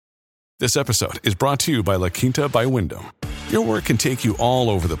This episode is brought to you by La Quinta by Wyndham. Your work can take you all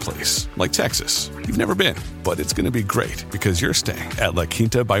over the place, like Texas. You've never been, but it's going to be great because you're staying at La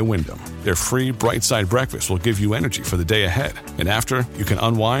Quinta by Wyndham. Their free Bright Side breakfast will give you energy for the day ahead. And after, you can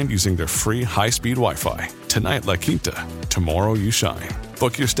unwind using their free high-speed Wi-Fi. Tonight, La Quinta. Tomorrow, you shine.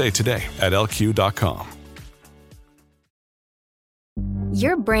 Book your stay today at lq.com.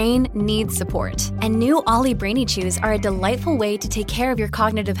 Your brain needs support, and new Ollie Brainy Chews are a delightful way to take care of your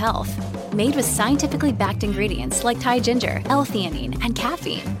cognitive health. Made with scientifically backed ingredients like Thai ginger, L-theanine, and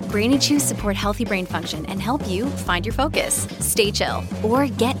caffeine, Brainy Chews support healthy brain function and help you find your focus, stay chill, or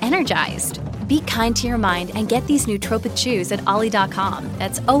get energized. Be kind to your mind and get these nootropic chews at ollie.com.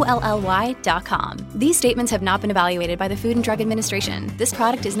 That's OLLY.com. These statements have not been evaluated by the Food and Drug Administration. This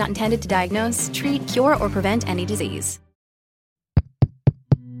product is not intended to diagnose, treat, cure, or prevent any disease.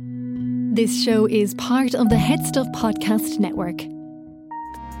 This show is part of the Head Stuff Podcast Network.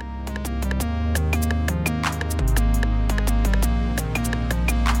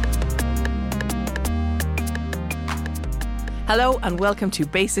 Hello and welcome to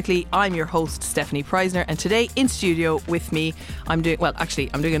Basically. I'm your host, Stephanie Preisner, and today in studio with me, I'm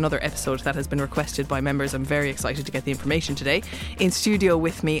doing another episode that has been requested by members. I'm very excited to get the information today. In studio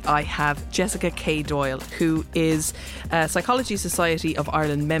with me, I have Jessica K. Doyle, who is a Psychology Society of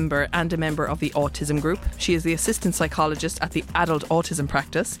Ireland member and a member of the Autism Group. She is the assistant psychologist at the Adult Autism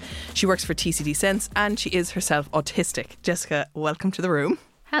Practice. She works for TCD Sense and she is herself autistic. Jessica, welcome to the room.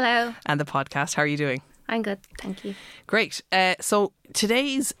 Hello. And the podcast. How are you doing? I'm good, thank you. Great. So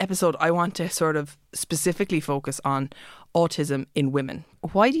today's episode, I want to sort of specifically focus on autism in women.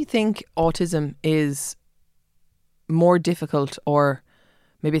 Why do you think autism is more difficult, or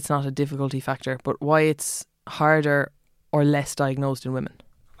maybe it's not a difficulty factor, but why it's harder or less diagnosed in women?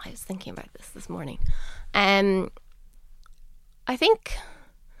 I was thinking about this morning. I think,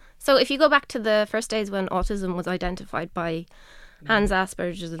 so if you go back to the first days when autism was identified by Hans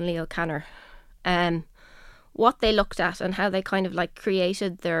Asperger's and Leo Kanner, what they looked at and how they kind of like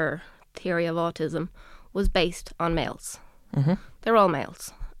created their theory of autism was based on males. Mm-hmm. They're all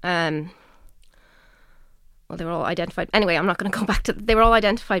males. Well, they were all identified. Anyway, I'm not going to go back to. They were all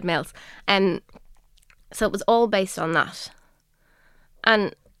identified males, so it was all based on that.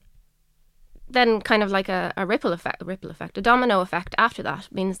 And then, kind of like a ripple effect, a domino effect after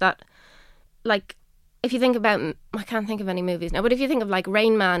that means that, like, if you think about, I can't think of any movies now, but if you think of like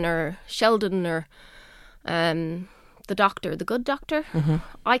Rain Man or Sheldon or The Doctor, The Good Doctor, mm-hmm.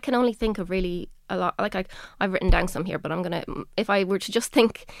 I can only think of really a lot, like I've written down some here, but I'm going to, if I were to just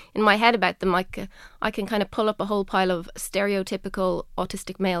think in my head about them, I can kind of pull up a whole pile of stereotypical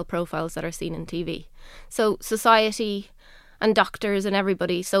autistic male profiles that are seen in TV. So society and doctors and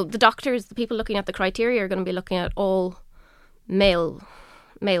everybody, so the doctors, the people looking at the criteria are going to be looking at all male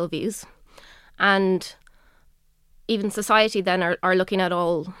views, and even society then are looking at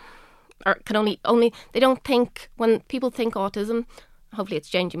all, or can only they don't think, when people think autism, hopefully it's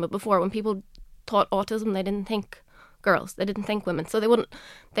changing, but before, when people thought autism, they didn't think girls, they didn't think women, so they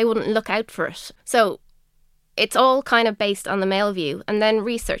wouldn't look out for it. So it's all kind of based on the male view. And then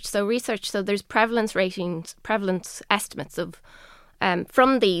research, so there's prevalence ratings, prevalence estimates of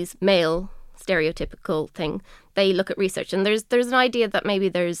from these male stereotypical thing. They look at research, and there's an idea that maybe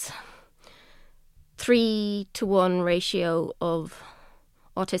there's 3-to-1 ratio of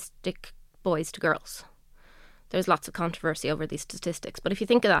autistic boys to girls. There's lots of controversy over these statistics, but if you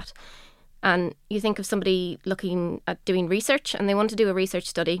think of that and you think of somebody looking at doing research and they want to do a research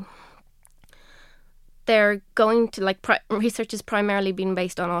study, they're going to research is primarily being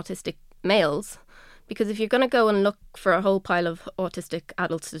based on autistic males, because if you're going to go and look for a whole pile of autistic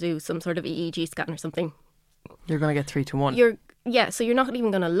adults to do some sort of EEG scan or something, you're going to get 3-to-1. So you're not even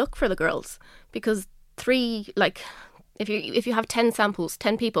going to look for the girls, because if you have 10 samples,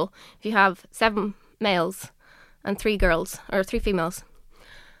 10 people, if you have 7 males and 3 girls or 3 females,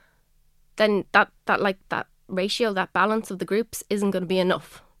 then that ratio, that balance of the groups isn't going to be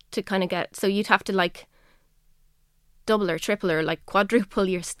enough to kind of get. So you'd have to double or triple or quadruple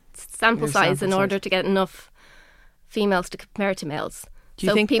your sample size in order to get enough females to compare to males.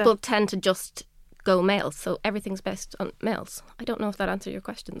 So people tend to just go males. So everything's based on males. I don't know if that answers your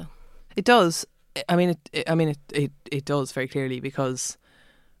question though. It does. It does very clearly, because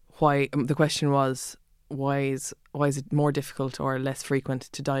the question was why is it more difficult or less frequent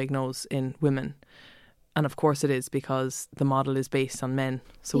to diagnose in women? And of course it is, because the model is based on men.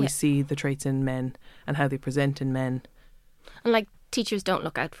 So we see the traits in men and how they present in men. And teachers don't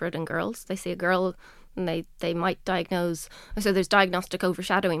look out for it in girls. They see a girl and they might diagnose. So there's diagnostic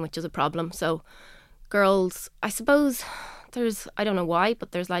overshadowing, which is a problem. So girls, I suppose I don't know why,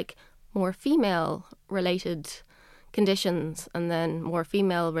 but there's more female related conditions and then more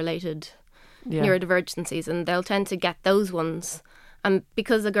female related neurodivergencies, and they'll tend to get those ones. And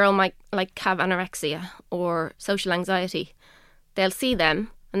because a girl might like have anorexia or social anxiety, they'll see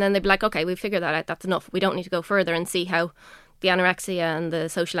them and then they'll be like, okay, we've figured that out, that's enough. We don't need to go further and see how the anorexia and the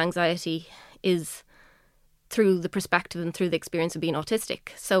social anxiety is through the perspective and through the experience of being autistic.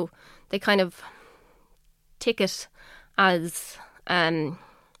 So they kind of tick it as that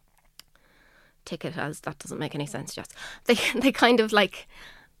doesn't make any sense, Jess. They kind of like...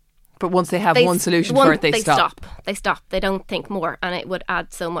 But once they have one solution for it, they stop. They stop. They don't think more, and it would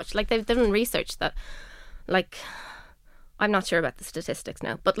add so much. Like they've done research that, like, I'm not sure about the statistics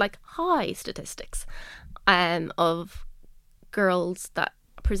now, but like high statistics of girls that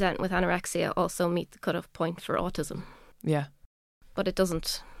present with anorexia also meet the cutoff point for autism. Yeah. But it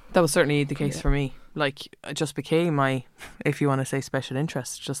doesn't. That was certainly the case for me. Like, it just became my, if you want to say, special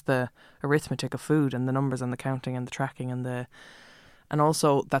interest, just the arithmetic of food and the numbers and the counting and the tracking and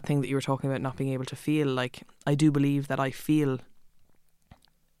also that thing that you were talking about, not being able to feel. Like, I do believe that I feel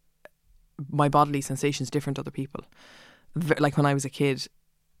my bodily sensations different to other people. Like when I was a kid,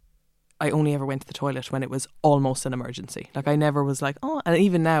 I only ever went to the toilet when it was almost an emergency. Like I never was like, oh, and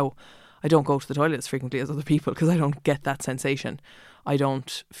even now I don't go to the toilet as frequently as other people because I don't get that sensation. I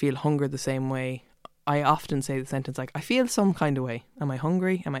don't feel hunger the same way. I often say the sentence like, I feel some kind of way. Am I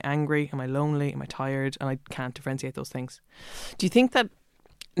hungry? Am I angry? Am I lonely? Am I tired? And I can't differentiate those things. Do you think that,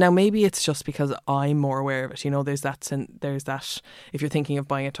 now maybe it's just because I'm more aware of it, you know, there's that, if you're thinking of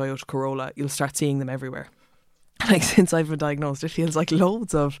buying a Toyota Corolla, you'll start seeing them everywhere. Like since I've been diagnosed, it feels like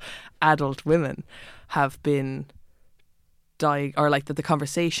loads of adult women have been or like that the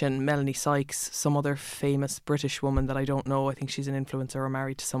conversation, Melanie Sykes, some other famous British woman that I don't know, I think she's an influencer or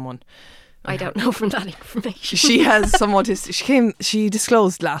married to someone. I don't know from that information. She has some autistic, she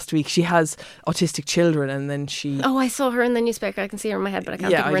disclosed last week she has autistic children, and then she... Oh, I saw her in the newspaper. I can see her in my head, but I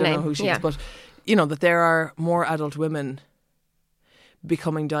can't think of her name. Yeah, I don't know who she is, but you know, that there are more adult women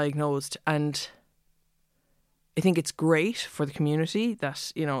becoming diagnosed, and I think it's great for the community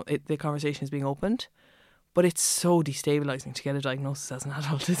that, you know, the conversation is being opened, but it's so destabilising to get a diagnosis as an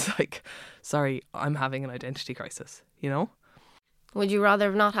adult. It's like, sorry, I'm having an identity crisis, you know? Would you rather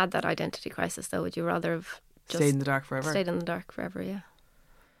have not had that identity crisis, though? Would you rather have just stayed in the dark forever? Stayed in the dark forever, yeah.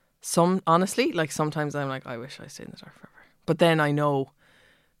 Honestly, like sometimes I'm like, I wish I stayed in the dark forever. But then I know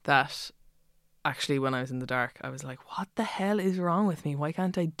that actually when I was in the dark, I was like, what the hell is wrong with me? Why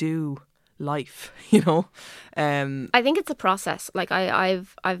can't I do life, you know? I think it's a process. Like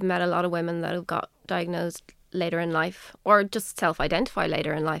I've met a lot of women that have got diagnosed later in life or just self-identify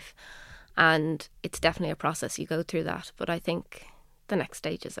later in life. And it's definitely a process. You go through that. But I think the next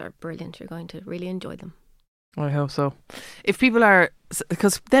stages are brilliant. You're going to really enjoy them. I hope so. If people are,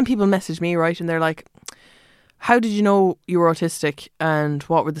 because then people message me, right, and they're like, how did you know you were autistic and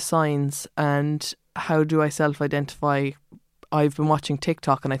what were the signs and how do I self-identify? I've been watching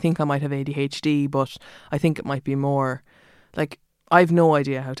TikTok and I think I might have ADHD, but I think it might be more. Like, I've no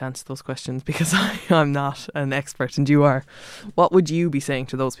idea how to answer those questions because I'm not an expert and you are. What would you be saying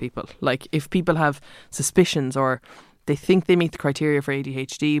to those people? Like, if people have suspicions or they think they meet the criteria for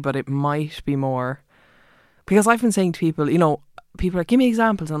ADHD, but it might be more. Because I've been saying to people, you know, people are like, give me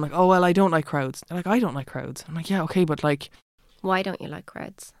examples. And I'm like, oh, well, I don't like crowds. They're like, I don't like crowds. I'm like, yeah, okay, but like... Why don't you like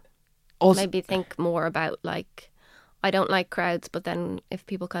crowds? Also, maybe think more about like, I don't like crowds, but then if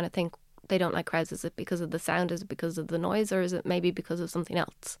people kind of think they don't like crowds, is it because of the sound, is it because of the noise, or is it maybe because of something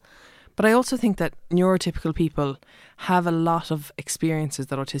else? But I also think that neurotypical people have a lot of experiences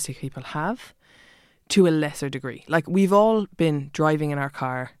that autistic people have to a lesser degree. Like, we've all been driving in our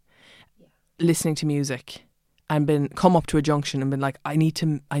car, listening to music, and come up to a junction and been like, I need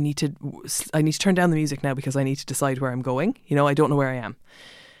to turn down the music now because I need to decide where I'm going. You know, I don't know where I am.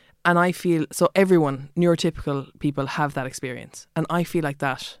 And I feel, so everyone, neurotypical people have that experience. And I feel like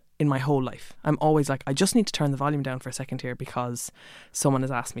that in my whole life. I'm always like, I just need to turn the volume down for a second here because someone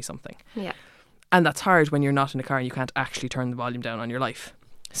has asked me something. Yeah. And that's hard when you're not in a car and you can't actually turn the volume down on your life.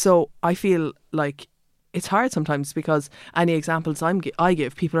 So I feel like it's hard sometimes because any examples I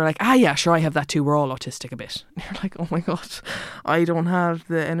give, people are like, yeah, sure, I have that too. We're all autistic a bit. And you're like, oh my God, I don't have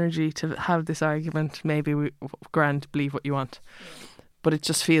the energy to have this argument. Maybe grand, believe what you want. Yeah. But it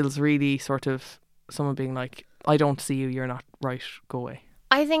just feels really sort of someone being like, I don't see you, you're not right, go away.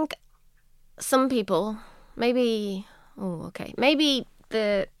 I think some people, maybe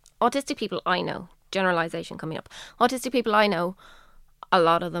the autistic people I know, generalisation coming up, autistic people I know, a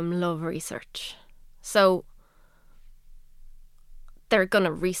lot of them love research. So they're going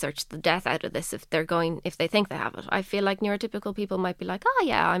to research the death out of this if they think they have it. I feel like neurotypical people might be like, oh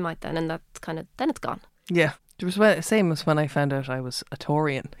yeah, I might then, and that's kind of, then it's gone. Yeah. It was the same as when I found out I was a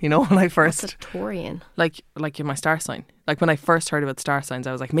Taurian, you know, when I first... What's a Taurian? Like in my star sign. Like when I first heard about star signs,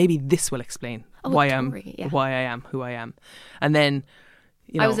 I was like, maybe this will explain why I am who I am. And then,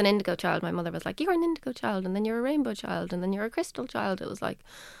 you know... I was an indigo child. My mother was like, you're an indigo child, and then you're a rainbow child, and then you're a crystal child. It was like...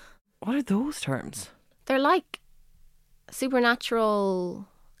 What are those terms? They're like supernatural,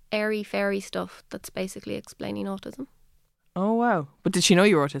 airy, fairy stuff that's basically explaining autism. Oh, wow. But did she know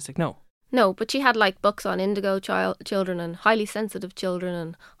you were autistic? No. No, but she had like books on indigo children and highly sensitive children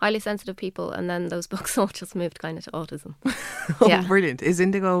and highly sensitive people, and then those books all just moved kind of to autism. Oh, yeah. Brilliant. Is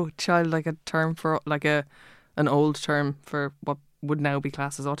indigo child like a term for, like an old term for what would now be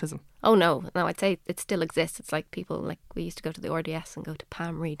classed as autism? Oh no, I'd say it still exists. It's like people, like we used to go to the RDS and go to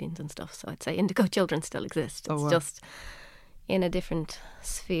palm readings and stuff, so I'd say indigo children still exist. It's just in a different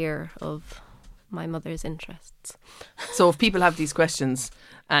sphere of my mother's interests. So if people have these questions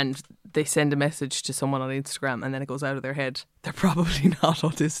and they send a message to someone on Instagram and then it goes out of their head, they're probably not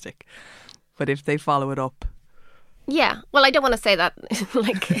autistic. But if they follow it up... Yeah, well, I don't want to say that.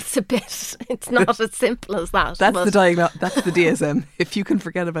 Like, it's not as simple as that. That's the DSM. If you can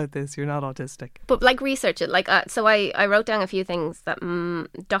forget about this, you're not autistic. But like, research it. Like, so I wrote down a few things that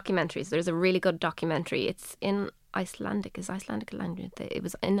documentaries. There's a really good documentary. It's in Icelandic. Is Icelandic a language? It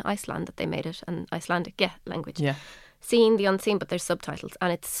was in Iceland that they made it, and Icelandic, language. Yeah. Seeing the Unseen, but there's subtitles,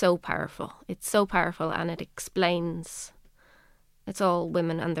 and it's so powerful. It's so powerful, and it explains. It's all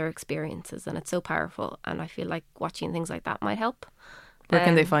women and their experiences, and it's so powerful. And I feel like watching things like that might help. Where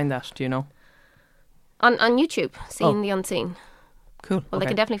can they find that? Do you know? On YouTube, Seeing the Unseen. Cool. Well, they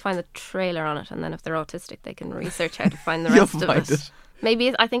can definitely find the trailer on it, and then if they're autistic, they can research how to find the rest of it.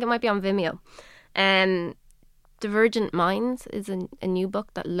 Maybe I think it might be on Vimeo. Divergent Minds is a new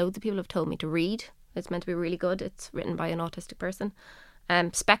book that loads of people have told me to read. It's meant to be really good. It's written by an autistic person.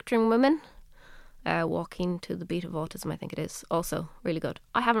 Spectrum Women, Walking to the Beat of Autism, I think it is. Also really good.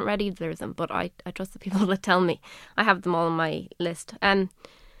 I haven't read either of them, but I trust the people that tell me. I have them all on my list. I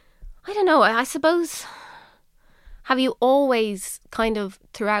don't know, I suppose... Have you always kind of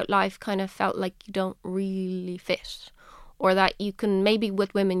throughout life kind of felt like you don't really fit? Or that you can, maybe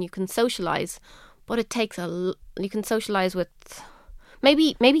with women you can socialise, but it takes you can socialise with...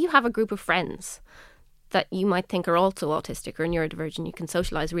 Maybe you have a group of friends that you might think are also autistic or neurodivergent. You can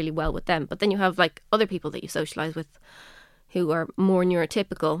socialise really well with them. But then you have like other people that you socialise with who are more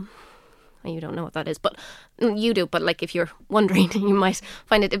neurotypical. And you don't know what that is, but you do. But like if you're wondering, you might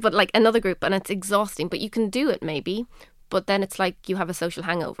find it. But like another group, and it's exhausting. But you can do it maybe. But then it's like you have a social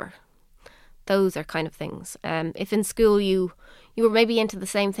hangover. Those are kind of things. If in school you were maybe into the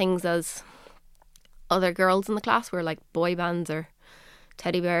same things as other girls in the class, were like boy bands or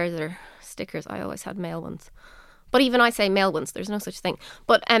teddy bears or stickers. I always had male ones. But even I say male ones, there's no such thing.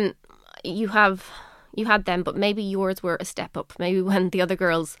 But you had them, but maybe yours were a step up. Maybe when the other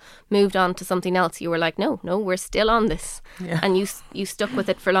girls moved on to something else, you were like, no, we're still on this. Yeah. And you stuck with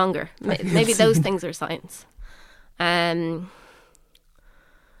it for longer. Maybe those things are signs. Like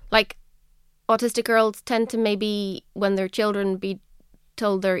autistic girls tend to maybe, when they're children, be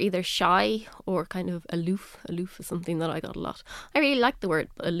told they're either shy or kind of aloof. Aloof is something that I got a lot. I really like the word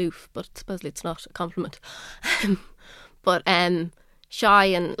aloof, but supposedly it's not a compliment. But shy,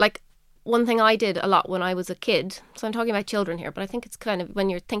 and like one thing I did a lot when I was a kid, so I'm talking about children here, but I think it's kind of, when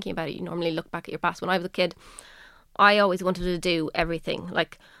you're thinking about it, you normally look back at your past. When I was a kid, I always wanted to do everything.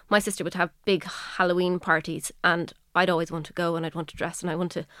 Like my sister would have big Halloween parties, and I'd always want to go, and I'd want to dress,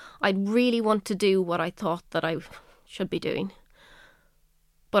 and I'd really want to do what I thought that I should be doing.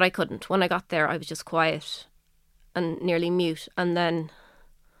 But I couldn't. When I got there, I was just quiet and nearly mute, and then,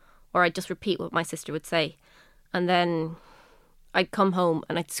 or I'd just repeat what my sister would say, and then I'd come home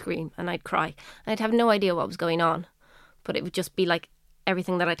and I'd scream and I'd cry. And I'd have no idea what was going on, but it would just be like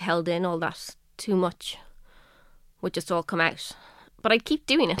everything that I'd held in, all that too much, would just all come out. But I'd keep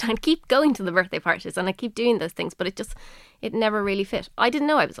doing it. I'd keep going to the birthday parties and I'd keep doing those things, but it never really fit. I didn't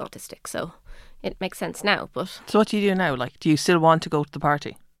know I was autistic, so it makes sense now. But so what do you do now? Like, do you still want to go to the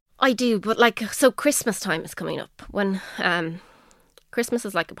party? I do, but like, so Christmas time is coming up. When Christmas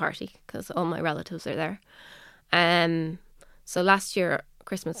is like a party because all my relatives are there. So last year,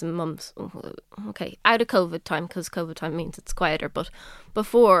 Christmas and Mum's, okay, out of COVID time, because COVID time means it's quieter. But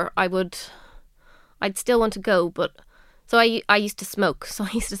before, I'd still want to go. But so I used to smoke. So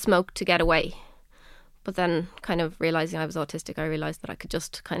I used to smoke to get away. But then, kind of realising I was autistic, I realised that I could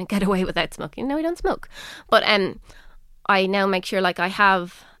just kind of get away without smoking. No, I don't smoke. But I now make sure, like, I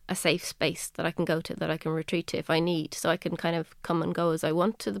have a safe space that I can go to, that I can retreat to if I need, so I can kind of come and go as I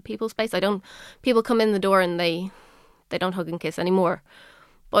want to the people's space. People come in the door and they don't hug and kiss anymore.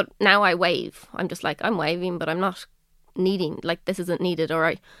 But now I wave. I'm just like, I'm waving, but I'm not needing, like, this isn't needed. Or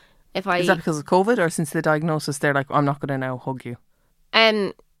Is that because of COVID, or since the diagnosis they're like, I'm not going to now hug you?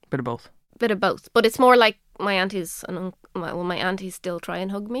 Bit of both. Bit of both. But it's more like my aunties my aunties still try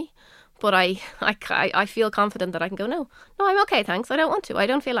and hug me. But I feel confident that I can go, no, I'm okay, thanks. I don't want to. I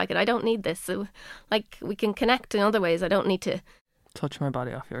don't feel like it. I don't need this. So, like, we can connect in other ways. I don't need to touch my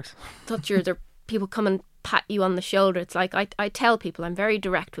body off yours. Touch yours, or people come and pat you on the shoulder. It's like I tell people, I'm very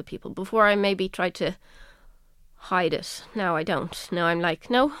direct with people. Before I maybe tried to hide it. Now I don't. Now I'm like,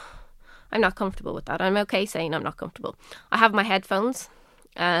 no, I'm not comfortable with that. I'm okay saying I'm not comfortable. I have my headphones.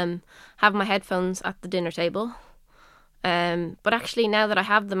 Have my headphones at the dinner table. But actually, now that I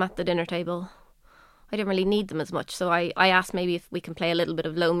have them at the dinner table, I don't really need them as much. So I asked maybe if we can play a little bit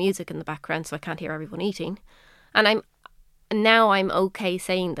of low music in the background so I can't hear everyone eating. And I'm okay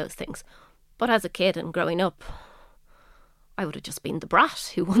saying those things. But as a kid and growing up, I would have just been the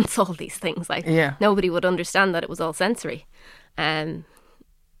brat who wants all these things. Like, nobody would understand that it was all sensory.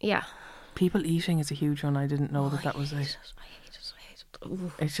 Yeah. People eating is a huge one. I didn't know that was it. I hate it.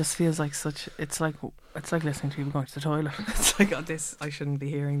 Ooh. It just feels like it's like listening to people going to the toilet. It's like, oh, this, I shouldn't be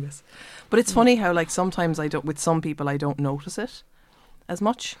hearing this. But it's funny how, like, sometimes with some people I don't notice it as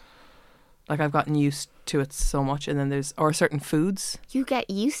much. Like, I've gotten used to it so much, and then there's certain foods. You get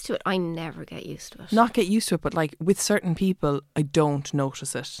used to it. I never get used to it. Not get used to it, but like with certain people, I don't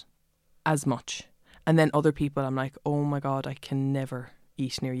notice it as much. And then other people, I'm like, oh my God, I can never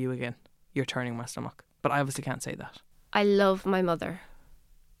eat near you again. You're turning my stomach. But I obviously can't say that. I love my mother,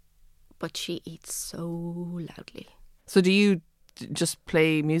 but she eats so loudly. So do you just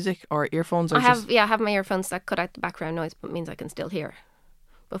play music or earphones? Or I have my earphones that cut out the background noise, but means I can still hear.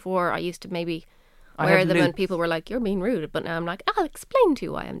 Before, I used to maybe wear them and people were like, you're being rude. But now I'm like, I'll explain to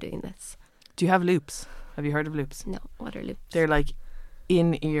you why I'm doing this. Do you have loops? Have you heard of loops? No. What are loops? They're like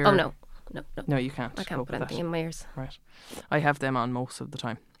in-ear. Oh, no. No, you can't. I can't put anything in my ears. Right. I have them on most of the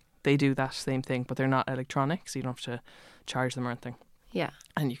time. They do that same thing, but they're not electronic, so you don't have to charge them or anything. Yeah.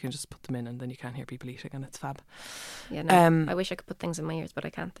 And you can just put them in and then you can't hear people eating, and it's fab. Yeah, no. I wish I could put things in my ears, but I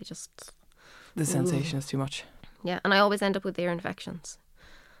can't. They just... The sensation is too much. Yeah, and I always end up with ear infections.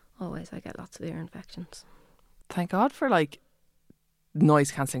 Always, I get lots of ear infections. Thank God for, like,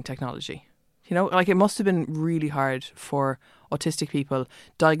 noise cancelling technology. You know, like, it must have been really hard for autistic people,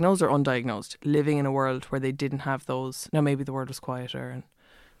 diagnosed or undiagnosed, living in a world where they didn't have those. Now, maybe the world was quieter and,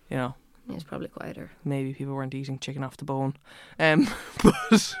 you know. It's probably quieter. Maybe people weren't eating chicken off the bone.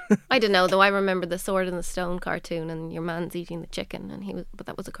 But I don't know, though. I remember the Sword in the Stone cartoon, and your man's eating the chicken, but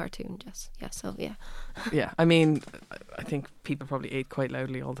that was a cartoon, Jess. Yeah, so yeah. Yeah, I mean, I think people probably ate quite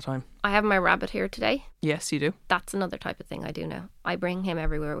loudly all the time. I have my rabbit here today. Yes, you do. That's another type of thing I do now. I bring him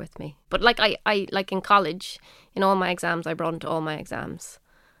everywhere with me. But like I like in college, in all my exams, I brought him to all my exams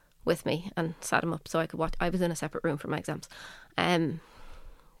with me and sat him up so I could watch. I was in a separate room for my exams.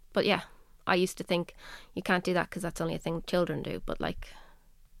 But yeah, I used to think you can't do that because that's only a thing children do. But like,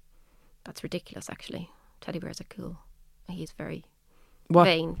 that's ridiculous, actually. Teddy bears are cool. He's very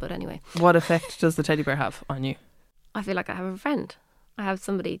vain, but anyway. What effect does the teddy bear have on you? I feel like I have a friend. I have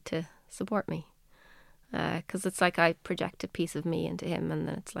somebody to support me. Because it's like I project a piece of me into him, and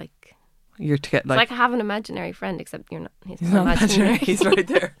then it's like... You're to get like... It's like I have an imaginary friend, except you're not. He's not imaginary. He's right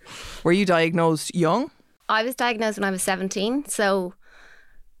there. Were you diagnosed young? I was diagnosed when I was 17, so...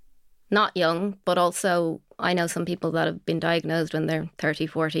 Not young, but also I know some people that have been diagnosed when they're 30,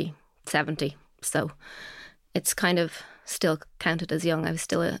 40, 70. So it's kind of still counted as young. I was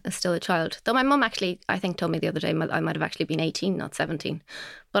still a child. Though my mum actually, I think, told me the other day I might have actually been 18, not 17.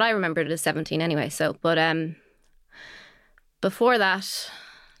 But I remembered it as 17 anyway. So, but before that,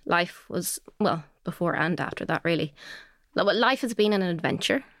 life was, well, before and after that, really. Life has been an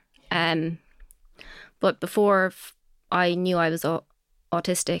adventure. But before I knew I was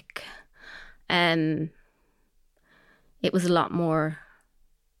autistic, it was a lot more...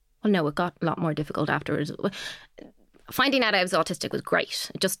 Well, no, it got a lot more difficult afterwards. Finding out I was autistic was great.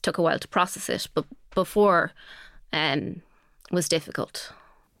 It just took a while to process it. But before was difficult.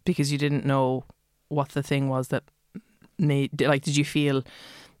 Because you didn't know what the thing was that made... Like, did you feel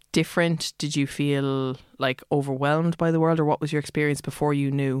different? Did you feel, like, overwhelmed by the world? Or what was your experience before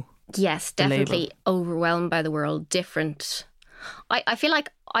you knew? Yes, definitely overwhelmed by the world. Different... I feel like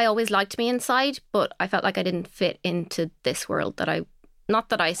I always liked me inside, but I felt like I didn't fit into this world. Not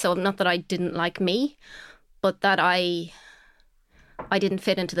that I didn't like me, but that I didn't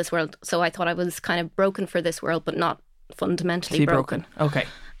fit into this world. So I thought I was kind of broken for this world, but not fundamentally broken. Okay.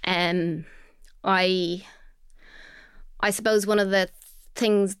 I suppose one of the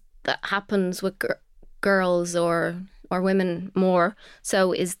things that happens with girls or women more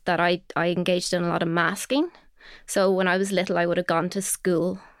so is that I engaged in a lot of masking. So when I was little, I would have gone to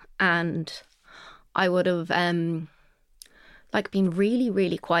school and I would have been really,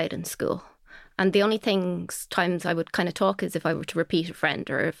 really quiet in school. And the only times I would kind of talk is if I were to repeat a friend,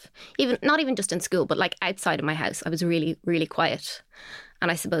 or if not even just in school, but like outside of my house, I was really, really quiet and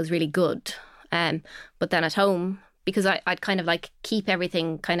I suppose really good. But then at home, because I'd kind of like keep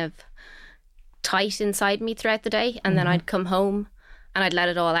everything kind of tight inside me throughout the day, and then I'd come home and I'd let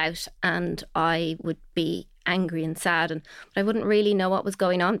it all out, and I would be angry and sad, but I wouldn't really know what was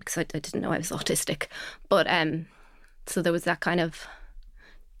going on because I didn't know I was autistic. But so there was that kind of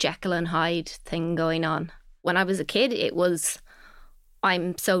Jekyll and Hyde thing going on. When I was a kid, it was,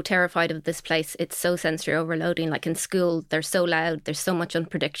 I'm so terrified of this place. It's so sensory overloading. Like in school, they're so loud. There's so much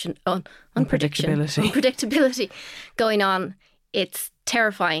unpredictability going on. It's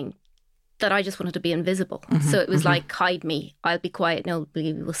terrifying that I just wanted to be invisible. So it was like, hide me. I'll be quiet.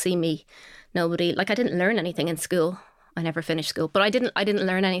 Nobody will see me. Nobody. Like I didn't learn anything in school. I never finished school, but I didn't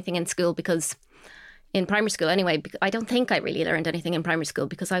learn anything in school because in primary school anyway, I don't think I really learned anything in primary school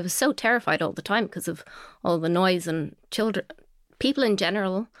because I was so terrified all the time because of all the noise, and people in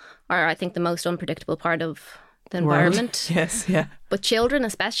general are, I think, the most unpredictable part of the environment. Yes, yeah. But children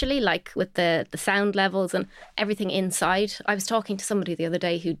especially, like with the sound levels and everything inside. I was talking to somebody the other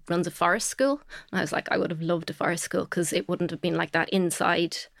day who runs a forest school, and I was like, I would have loved a forest school because it wouldn't have been like that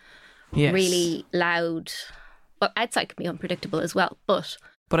inside, really loud. Well, outside can be unpredictable as well, but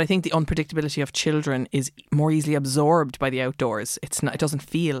I think the unpredictability of children is more easily absorbed by the outdoors. It doesn't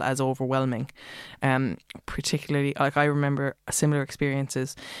feel as overwhelming. Particularly, like I remember similar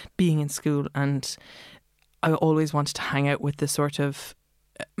experiences being in school, and I always wanted to hang out with the sort of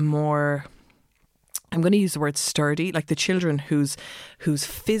more, I'm going to use the word sturdy, like the children whose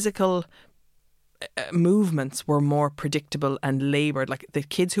physical movements were more predictable and laboured. Like the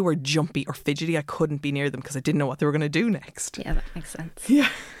kids who were jumpy or fidgety, I couldn't be near them because I didn't know what they were going to do next. Yeah, that makes sense. Yeah.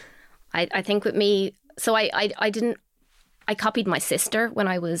 I think with me, so I copied my sister when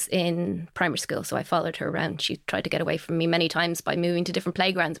I was in primary school, so I followed her around. She tried to get away from me many times by moving to different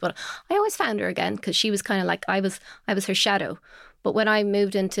playgrounds, but I always found her again because she was kind of like, I was her shadow. But when I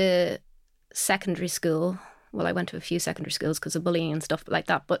moved into secondary school, well, I went to a few secondary schools because of bullying and stuff like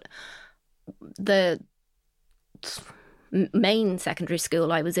that, but the main secondary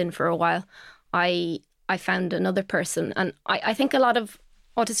school I was in for a while, I found another person, and I think a lot of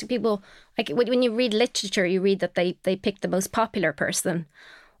autistic people, like when you read literature, you read that they pick the most popular person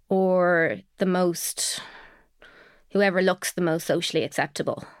or whoever looks the most socially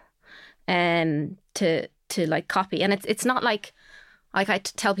acceptable to like copy. And it's not like I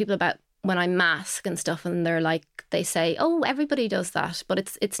tell people about when I mask and stuff, and they're like, they say, oh, everybody does that,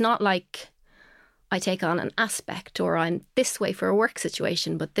 but it's not like I take on an aspect, or I'm this way for a work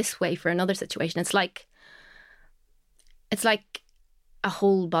situation but this way for another situation. It's like a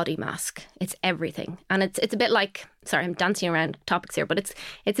whole body mask. It's everything. And it's a bit like, sorry, I'm dancing around topics here, but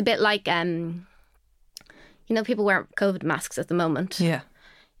it's a bit like people wear COVID masks at the moment. Yeah.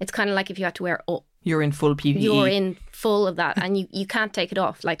 It's kind of like if you had to wear you're in full PPE. You're in full of that, and you can't take it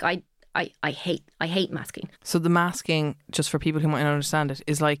off. Like I hate masking. So the masking, just for people who might not understand it,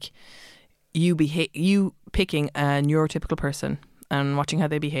 is like you picking a neurotypical person and watching how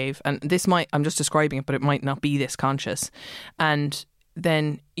they behave. And I'm just describing it, but it might not be this conscious. And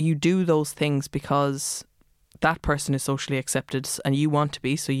then you do those things because that person is socially accepted and you want to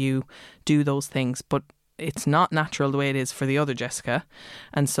be, so you do those things. But it's not natural the way it is for the other Jessica.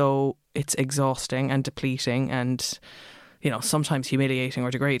 And so it's exhausting and depleting and, sometimes humiliating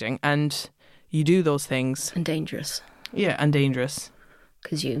or degrading. And you do those things. And dangerous. Yeah, and dangerous.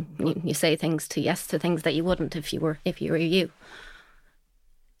 Because you say things to things that you wouldn't if you were you.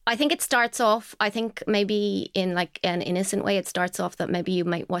 I think it starts off, I think maybe in like an innocent way, it starts off that maybe you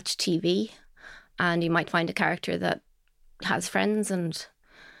might watch TV and you might find a character that has friends and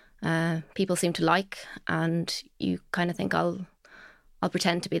people seem to like, and you kind of think, I'll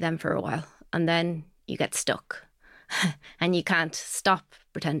pretend to be them for a while, and then you get stuck and you can't stop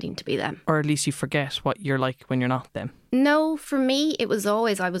pretending to be them. Or at least you forget what you're like when you're not them. No, for me, I was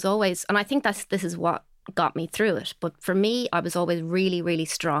always, and I think this is what got me through it. But for me, I was always really, really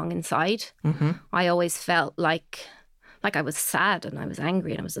strong inside. Mm-hmm. I always felt like I was sad and I was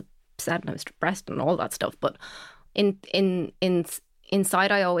angry and I was upset and I was depressed and all that stuff. But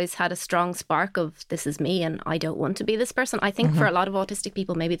inside, I always had a strong spark of this is me and I don't want to be this person. I think for a lot of autistic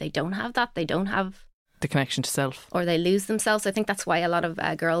people, maybe they don't have that. They don't have The connection to self. or they lose themselves. I think that's why a lot of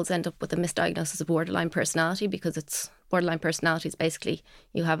girls end up with a misdiagnosis of borderline personality, because it's borderline personality is basically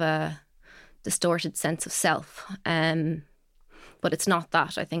you have a distorted sense of self. But it's not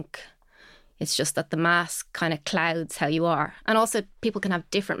that. I think it's just that the mask kind of clouds how you are. And also people can have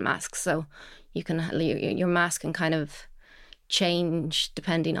different masks. So you can your mask can kind of change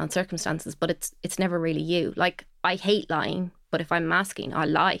depending on circumstances, but it's never really you. Like, I hate lying, but if I'm masking, I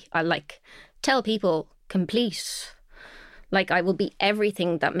lie. I like tell people complete, like I will be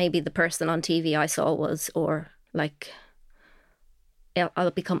everything that maybe the person on TV I saw was, or like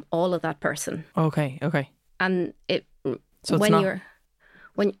I'll become all of that person. Okay. And So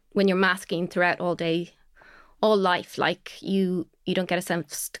when you're masking throughout all day, all life, like you don't get a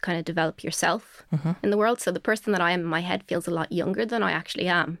sense to kind of develop yourself in the world. So the person that I am in my head feels a lot younger than I actually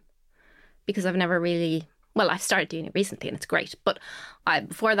am, because I've never really, well, I've started doing it recently and it's great, but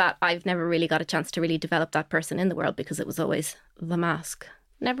before that I've never really got a chance to really develop that person in the world, because it was always the mask.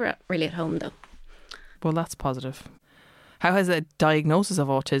 Never really at home though. Well, that's positive. How has a diagnosis of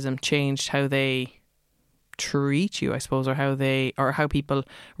autism changed how they treat you, I suppose, or how people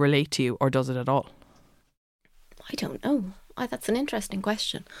relate to you, or does it at all? I don't know. That's an interesting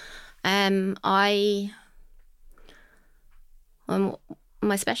question. My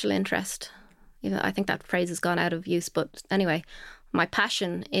special interest, I think that phrase has gone out of use, but anyway, my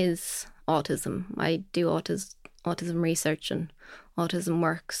passion is autism. I do autism research and autism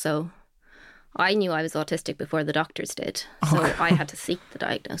work, so I knew I was autistic before the doctors did, so I had to seek the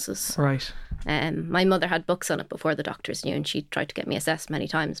diagnosis. Right. My mother had books on it before the doctors knew, and she tried to get me assessed many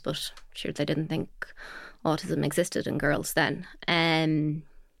times, but sure, they didn't think autism existed in girls then.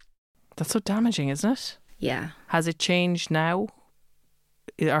 That's so damaging, isn't it? Yeah. Has it changed now?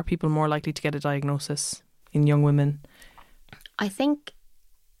 Are people more likely to get a diagnosis in young women? I think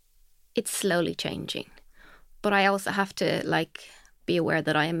it's slowly changing, but I also have to be aware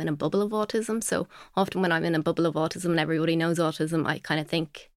that I am in a bubble of autism. So often when I'm in a bubble of autism and everybody knows autism, I kind of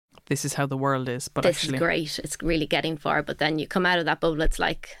think this is how the world is. But this actually, is great. It's really getting far. But then you come out of that bubble, it's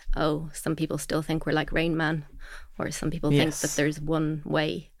like, oh, some people still think we're like Rain Man, or some people think that there's one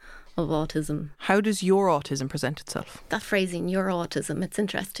way of autism. How does your autism present itself? That phrasing, your autism, it's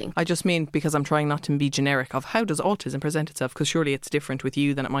interesting. I just mean, because I'm trying not to be generic, of how does autism present itself? Because surely it's different with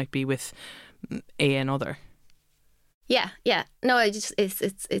you than it might be with another. Yeah. No, it's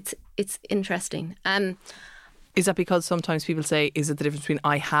interesting. Is that because sometimes people say, is it the difference between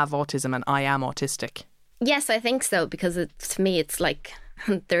I have autism and I am autistic? Yes, I think so, because to me it's like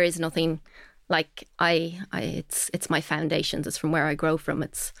there is nothing like it's my foundations. It's from where I grow from.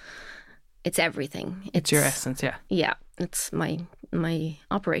 It's everything. It's your essence, yeah. Yeah, it's my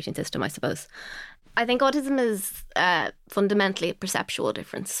operating system, I suppose. I think autism is fundamentally a perceptual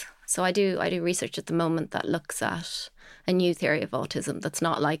difference. So I do research at the moment that looks at a new theory of autism that's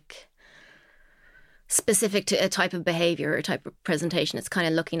not like specific to a type of behaviour or a type of presentation. It's kind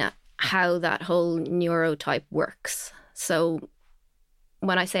of looking at how that whole neurotype works. So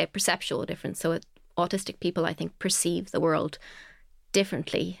when I say a perceptual difference, so autistic people, I think, perceive the world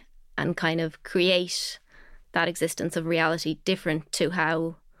differently and kind of create that existence of reality different to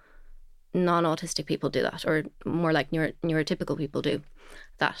how non-autistic people do that, or more like neurotypical people do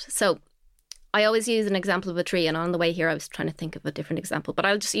that. So I always use an example of a tree, and on the way here I was trying to think of a different example, but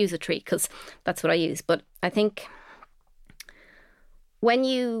I'll just use a tree because that's what I use. But I think when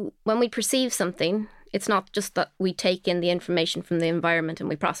we perceive something, it's not just that we take in the information from the environment and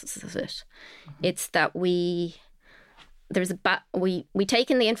we process it. Mm-hmm. It's that we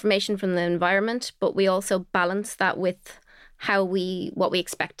take in the information from the environment, but we also balance that with what we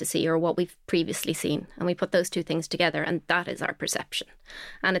expect to see or what we've previously seen, and we put those two things together, and that is our perception.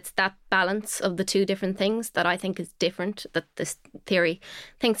 And it's that balance of the two different things that I think is different, that this theory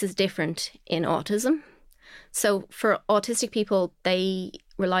thinks is different in autism. So for autistic people, they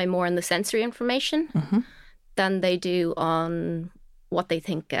rely more on the sensory information than they do on what they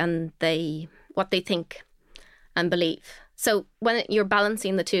think and believe. So when you're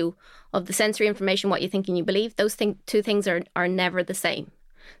balancing the two of the sensory information, what you think and you believe, those two things are never the same.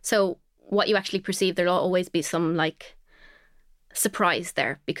 So what you actually perceive, there'll always be some surprise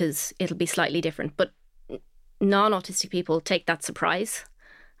there because it'll be slightly different. But non-autistic people take that surprise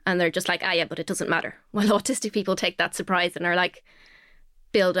and they're just like, but it doesn't matter. While autistic people take that surprise and are like,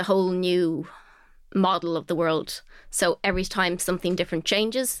 build a whole new model of the world. So every time something different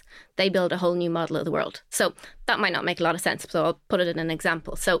changes, they build a whole new model of the world. So that might not make a lot of sense, so I'll put it in an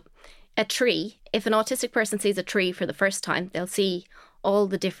example. So a tree, if an autistic person sees a tree for the first time, they'll see all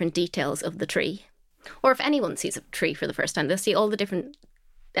the different details of the tree. Or if anyone sees a tree for the first time, they'll see all the different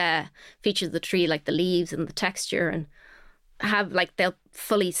features of the tree, like the leaves and the texture, and have like they'll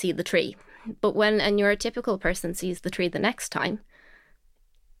fully see the tree. But when a neurotypical person sees the tree the next time,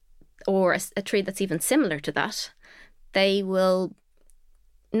 or a tree that's even similar to that, they will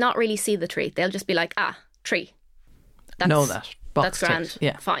not really see the tree. They'll just be like, tree. Know that. That's grand.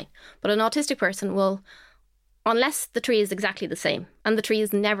 Yeah. Fine. But an autistic person will, unless the tree is exactly the same, and the tree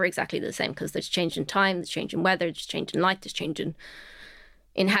is never exactly the same because there's change in time, there's change in weather, there's change in light, there's change in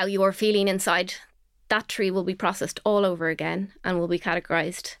how you're feeling inside, that tree will be processed all over again and will be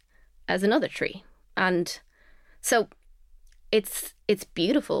categorized as another tree. And so it's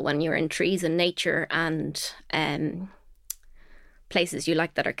beautiful when you're in trees and nature and places you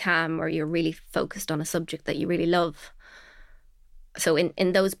like that are calm, or you're really focused on a subject that you really love. So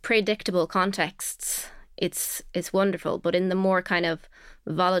in those predictable contexts, it's wonderful. But in the more kind of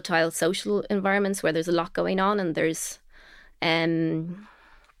volatile social environments where there's a lot going on and there's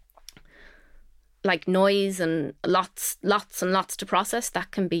like noise and lots and lots to process, that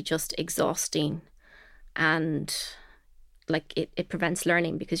can be just exhausting, and like it prevents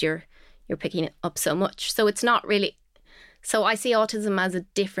learning because you're picking it up so much. So it's not really. So I see autism as a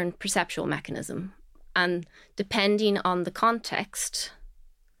different perceptual mechanism, and depending on the context,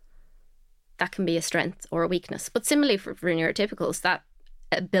 that can be a strength or a weakness. But similarly for neurotypicals, that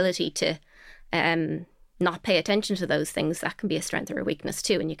ability to not pay attention to those things, that can be a strength or a weakness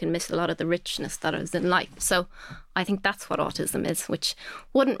too, and you can miss a lot of the richness that is in life. So I think that's what autism is, which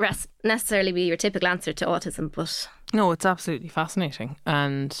wouldn't necessarily be your typical answer to autism, but... No, it's absolutely fascinating.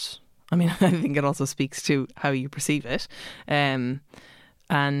 And I mean, I think it also speaks to how you perceive it. And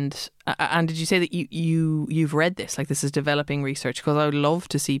did you say that you've read this? Like, this is developing research? Because I would love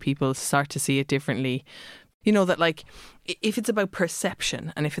to see people start to see it differently. You know, that like, if it's about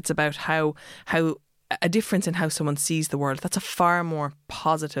perception and if it's about how a difference in how someone sees the world, that's a far more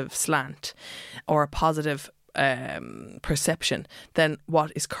positive slant or a positive perception than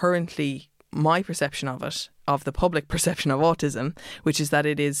what is currently my perception of it, of the public perception of autism, which is that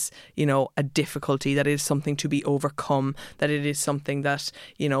it is, you know, a difficulty, that it is something to be overcome, that it is something that,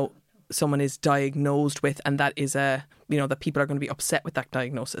 you know, someone is diagnosed with, and that is that people are going to be upset with that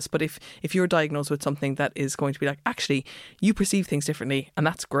diagnosis. But if you're diagnosed with something that is going to be like, actually, you perceive things differently, and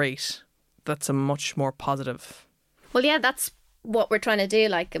that's great, that's a much more positive. Well, yeah, that's what we're trying to do.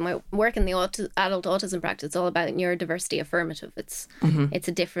 Like in my work in the adult autism practice, it's all about neurodiversity affirmative. It's a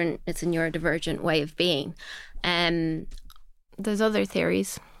neurodivergent way of being. There's other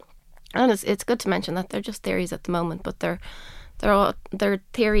theories, and it's good to mention that they're just theories at the moment, but they're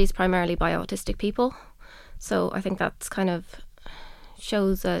theories primarily by autistic people. So I think that's kind of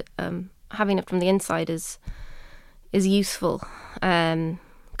shows that having it from the inside is useful.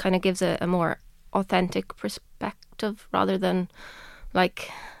 Kind of gives a more authentic perspective rather than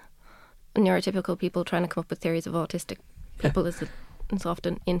like neurotypical people trying to come up with theories of autistic people. Is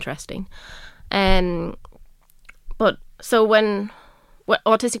often interesting. But so when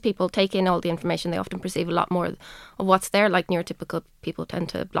autistic people take in all the information, they often perceive a lot more of what's there. Like neurotypical people tend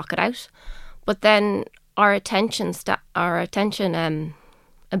to block it out. But then our attention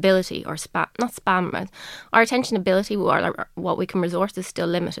ability, or our attention ability, or what we can resource, is still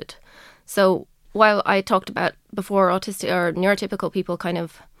limited. So while I talked about before, autistic or neurotypical people kind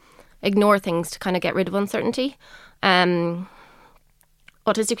of ignore things to kind of get rid of uncertainty, autistic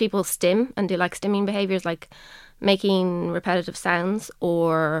people stim and do like stimming behaviours, like making repetitive sounds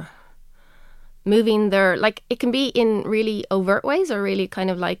or moving their, like, it can be in really overt ways or really kind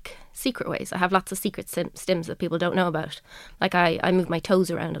of like secret ways. I have lots of secret stims that people don't know about. Like I move my toes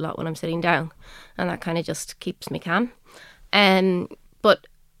around a lot when I'm sitting down, and that kind of just keeps me calm. But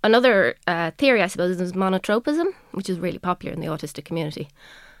another theory, I suppose, is monotropism, which is really popular in the autistic community.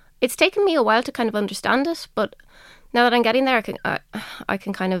 It's taken me a while to kind of understand it, but now that I'm getting there, I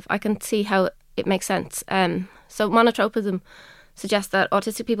can see how it makes sense. So monotropism suggests that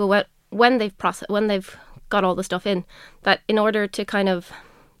autistic people, when they've got all the stuff in, that in order to kind of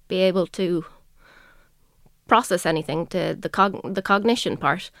be able to process anything, to the cognition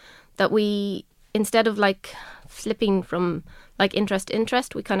part, that we, instead of like flipping from like interest to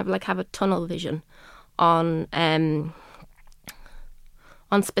interest, we kind of like have a tunnel vision on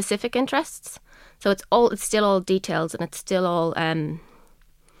specific interests. So it's still all details, and it's still all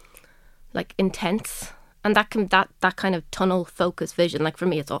like intense. And that kind of tunnel focus vision, like for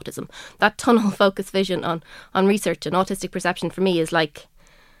me, it's autism. That tunnel focus vision on research and autistic perception for me is like,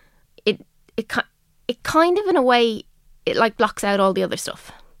 it kind of in a way, it like blocks out all the other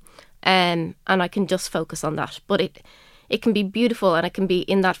stuff, and I can just focus on that. But it can be beautiful, and it can be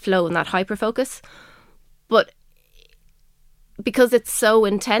in that flow and that hyper focus. But because it's so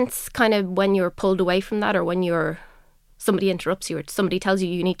intense, kind of when you're pulled away from that, or when somebody interrupts you, or somebody tells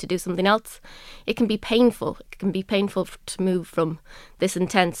you need to do something else, it can be painful. It can be painful to move from this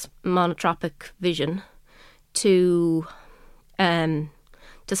intense monotropic vision to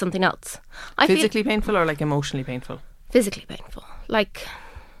something else. Physically painful or like emotionally painful? Physically painful. Like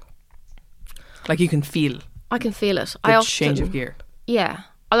you can feel. I can feel it. The change of gear. Yeah.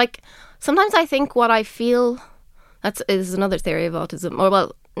 Sometimes I think what I feel, is another theory of autism, or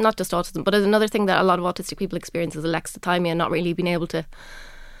well, not just autism, but another thing that a lot of autistic people experience is alexithymia, not really being able to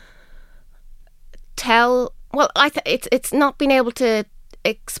tell. Well, it's not being able to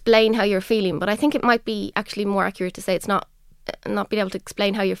explain how you're feeling, but I think it might be actually more accurate to say it's not being able to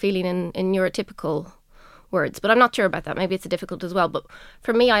explain how you're feeling in neurotypical words. But I'm not sure about that. Maybe it's difficult as well. But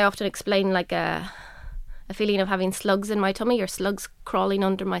for me, I often explain like a feeling of having slugs in my tummy or slugs crawling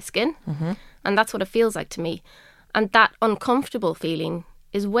under my skin, and that's what it feels like to me. And that uncomfortable feeling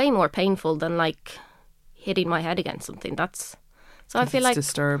is way more painful than like hitting my head against something. So I feel like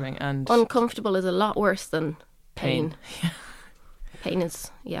disturbing, and uncomfortable is a lot worse than pain. Yeah. Pain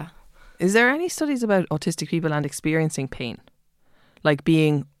is, yeah. Is there any studies about autistic people and experiencing pain, like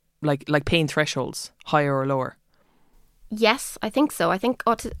being like pain thresholds, higher or lower? Yes, I think so. I think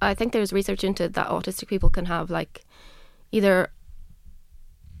there's research into that autistic people can have like either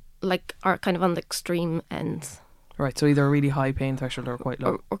like are kind of on the extreme ends. Right, so either a really high pain threshold or quite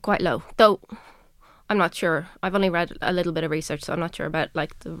low. Or quite low. Though I'm not sure. I've only read a little bit of research, so I'm not sure about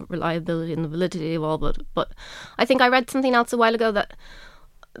like the reliability and the validity of all. But I think I read something else a while ago that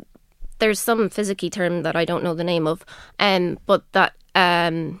there's some physicky term that I don't know the name of, but that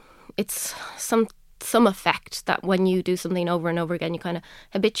it's some effect that when you do something over and over again, you kind of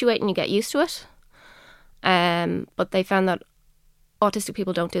habituate and you get used to it. But they found that autistic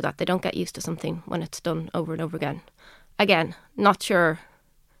people don't do that. They don't get used to something when it's done over and over again. Again, not sure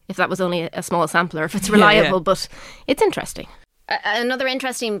if that was only a small sample or if it's reliable, but it's interesting. Another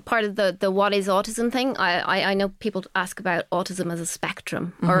interesting part of the what is autism thing, I know people ask about autism as a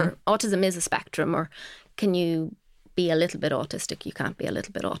spectrum, or autism is a spectrum, or can you be a little bit autistic? You can't be a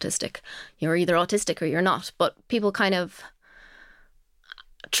little bit autistic. You're either autistic or you're not. But people kind of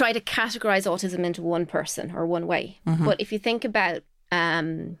try to categorize autism into one person or one way. But if you think about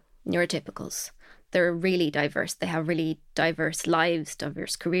neurotypicals, they're really diverse. They have really diverse lives,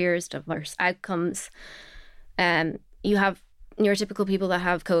 diverse careers, diverse outcomes. You have neurotypical people that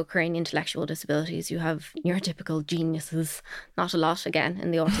have co-occurring intellectual disabilities. You have neurotypical geniuses. Not a lot, again,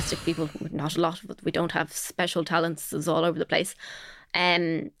 in the autistic people. Not a lot. We don't have special talents. It's all over the place.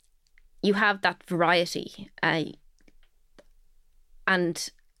 You have that variety and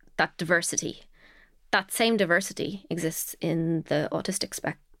that diversity. That same diversity exists in the autistic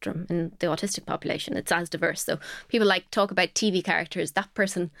spectrum, in the autistic population. It's as diverse. So people like talk about TV characters. That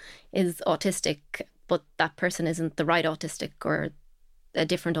person is autistic, but that person isn't the right autistic or a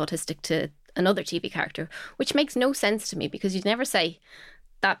different autistic to another TV character, which makes no sense to me, because you'd never say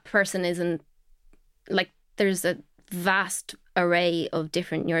that person isn't, like, there's a vast array of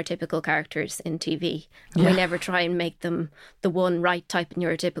different neurotypical characters in TV, and we never try and make them the one right type of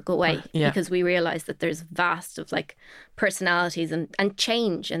neurotypical way, because we realise that there's vast of like personalities and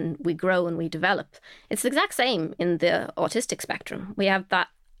change, and we grow and we develop. It's the exact same in the autistic spectrum. We have that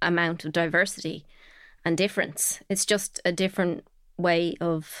amount of diversity and difference. It's just a different way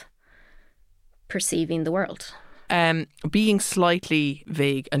of perceiving the world. Being slightly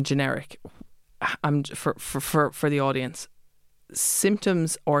vague and generic, for the audience,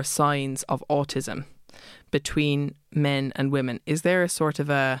 symptoms or signs of autism between men and women, is there a sort of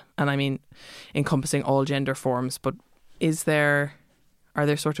and I mean encompassing all gender forms, but are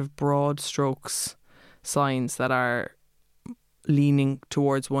there sort of broad strokes signs that are leaning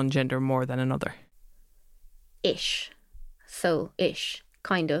towards one gender more than another? Ish,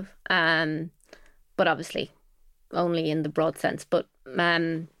 kind of, but obviously only in the broad sense. But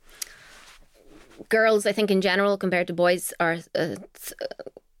girls, I think in general, compared to boys, are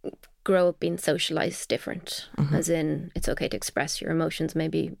grow up being socialised different. As in, it's okay to express your emotions.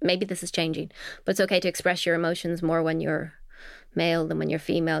 Maybe this is changing, but it's okay to express your emotions more when you're male than when you're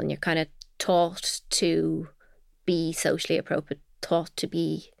female, and you're kind of taught to be socially appropriate, taught to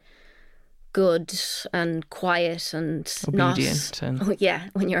be good and quiet and obedient.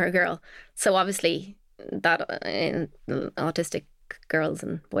 When you're a girl. So obviously that autistic girls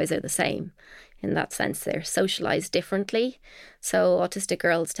and boys are the same in that sense. They're socialized differently. So autistic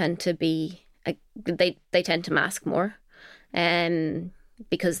girls tend to be they tend to mask more,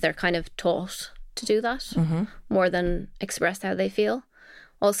 because they're kind of taught to do that more than express how they feel.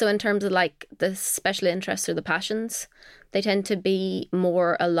 Also, in terms of like the special interests or the passions, they tend to be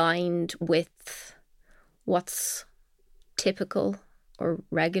more aligned with what's typical or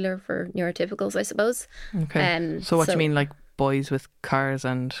regular for neurotypicals, I suppose. Okay. So what do you mean, like boys with cars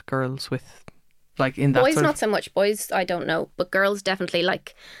and girls with, like, in that boys sort not of... so much. Boys, I don't know, but girls definitely,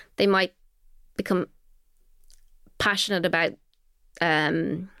 like, they might become passionate about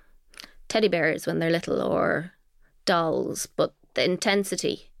teddy bears when they're little or dolls, but the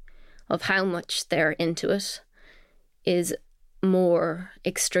intensity of how much they're into it is more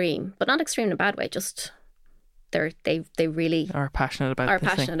extreme, but not extreme in a bad way, just they really are passionate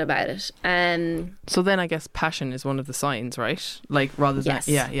about it. So then I guess passion is one of the signs, right? Like, rather than...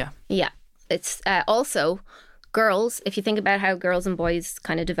 Yes. Yeah. It's also girls, if you think about how girls and boys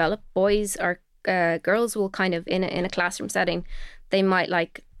kind of develop, girls will kind of, in a classroom setting, they might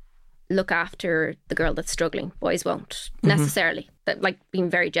like look after the girl that's struggling. Boys won't necessarily. But, like, being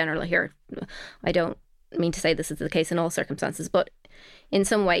very general here, I don't mean to say this is the case in all circumstances, but in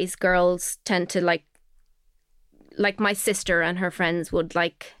some ways girls tend to like my sister and her friends would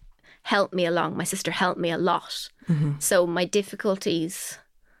like help me along. My sister helped me a lot. So my difficulties,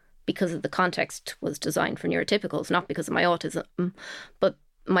 because of the context, was designed for neurotypicals, not because of my autism, but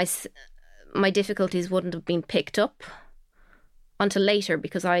my difficulties wouldn't have been picked up until later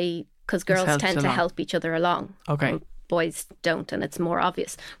because girls tend to help each other along. Okay. Boys don't, and it's more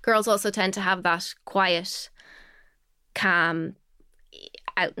obvious. Girls also tend to have that quiet, calm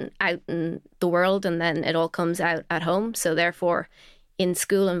out in the world, and then it all comes out at home. So therefore, in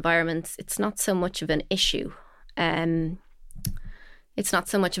school environments, it's not so much of an issue.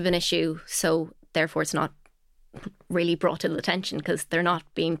 So therefore, it's not really brought to the attention because they're not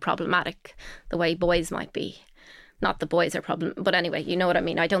being problematic the way boys might be. Not the boys are problem, but anyway, you know what I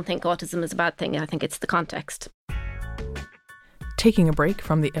mean. I don't think autism is a bad thing. I think it's the context. Taking a break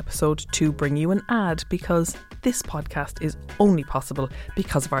from the episode to bring you an ad, because this podcast is only possible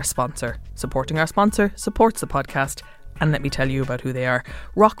because of our sponsor. Supporting our sponsor supports the podcast. And let me tell you about who they are.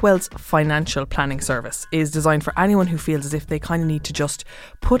 Rockwell's financial planning service is designed for anyone who feels as if they kind of need to just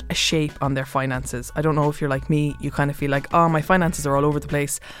put a shape on their finances. I don't know if you're like me, you kind of feel like, oh, my finances are all over the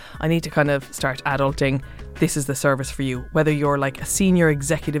place. I need to kind of start adulting. This is the service for you. Whether you're like a senior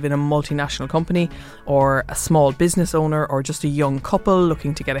executive in a multinational company, or a small business owner, or just a young couple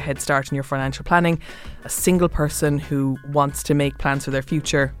looking to get a head start in your financial planning, a single person who wants to make plans for their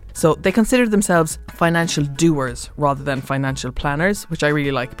future. So they consider themselves financial doers rather than financial planners, which I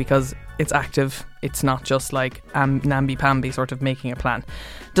really like because it's active. It's not just like namby-pamby sort of making a plan.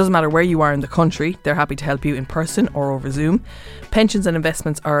 Doesn't matter where you are in the country, they're happy to help you in person or over Zoom. Pensions and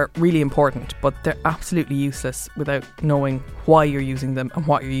investments are really important, but they're absolutely useless without knowing why you're using them and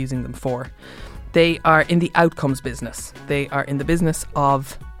what you're using them for. They are in the outcomes business. They are in the business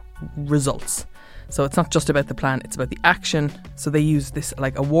of results. So it's not just about the plan, it's about the action. So they use this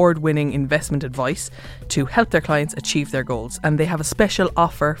like award-winning investment advice to help their clients achieve their goals. And they have a special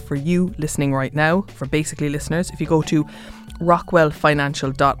offer for you listening right now, for Basically listeners. If you go to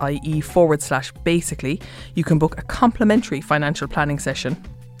rockwellfinancial.ie/basically, you can book a complimentary financial planning session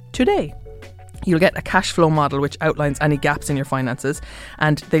today. You'll get a cash flow model which outlines any gaps in your finances,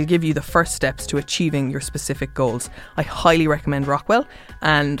 and they'll give you the first steps to achieving your specific goals. I highly recommend Rockwell,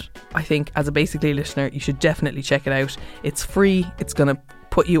 and I think as a Basically listener, you should definitely check it out. It's free. It's going to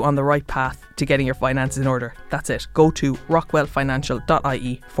put you on the right path to getting your finances in order. That's it. Go to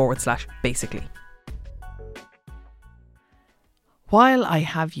rockwellfinancial.ie/basically. While I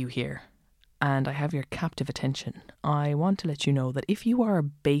have you here, and I have your captive attention, I want to let you know that if you are a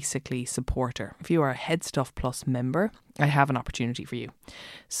Basically supporter, if you are a Head Stuff Plus member, I have an opportunity for you.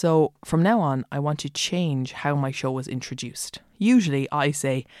 So from now on, I want to change how my show is introduced. Usually I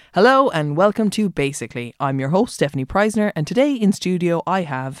say, hello and welcome to Basically. I'm your host, Stephanie Preisner, and today in studio I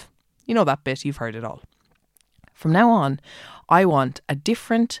have, you know that bit, you've heard it all. From now on, I want a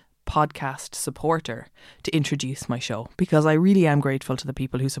different podcast supporter to introduce my show, because I really am grateful to the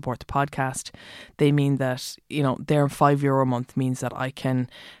people who support the podcast. They mean that, you know, their €5 a month means that I can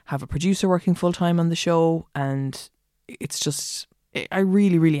have a producer working full time on the show, and it's just, I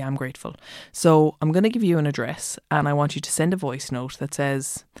really, really am grateful. So I'm going to give you an address, and I want you to send a voice note that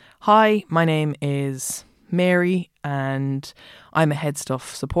says, hi, my name is Mary and I'm a Head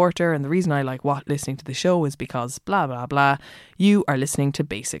Stuff supporter, and the reason I like listening to the show is because blah blah blah. You are listening to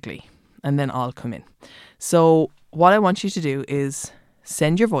Basically, and then I'll come in. So what I want you to do is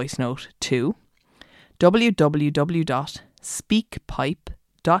send your voice note to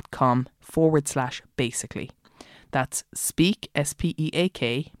www.speakpipe.com/basically. That's speak,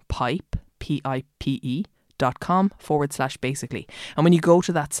 SPEAK, pipe, PIPE headstuff.com/basically. And when you go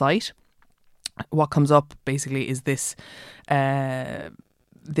to that site, what comes up basically is this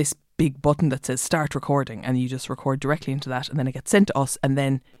big button that says start recording, and you just record directly into that, and then it gets sent to us, and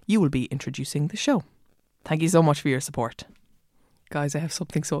then you will be introducing the show. Thank you so much for your support. Guys, I have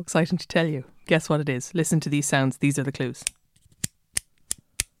something so exciting to tell you. Guess what it is? Listen to these sounds. These are the clues.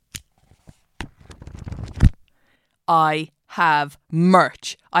 I have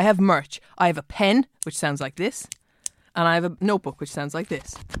merch. I have a pen, which sounds like this, and I have a notebook, which sounds like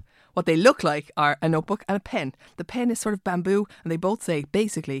this. What they look like are a notebook and a pen. The pen is sort of bamboo, and they both say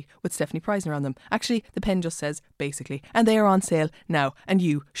basically with Stephanie Preisner on them. Actually, the pen just says basically, and they are on sale now, and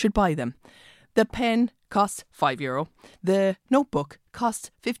you should buy them. The pen costs €5. The notebook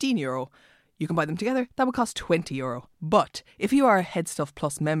costs €15. You can buy them together. That would cost €20. But if you are a Headstuff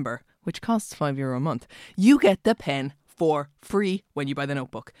Plus member, which costs €5 a month, you get the pen for free when you buy the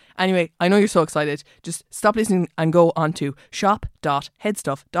notebook. Anyway, I know you're so excited. Just stop listening and go on to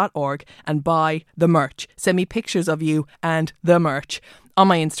shop.headstuff.org and buy the merch. Send me pictures of you and the merch on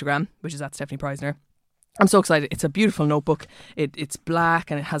my Instagram, which is at Stephanie Preisner. I'm so excited. It's a beautiful notebook. It's black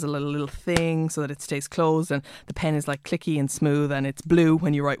and it has a little thing so that it stays closed, and the pen is like clicky and smooth, and it's blue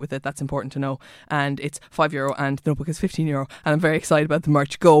when you write with it. That's important to know. And it's €5 and the notebook is €15, and I'm very excited about the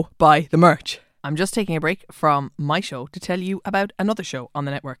merch. Go buy the merch. I'm just taking a break from my show to tell you about another show on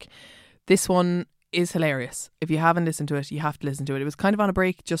the network. This one is hilarious. If you haven't listened to it, you have to listen to it. It was kind of on a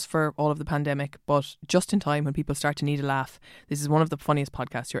break just for all of the pandemic, but just in time when people start to need a laugh. This is one of the funniest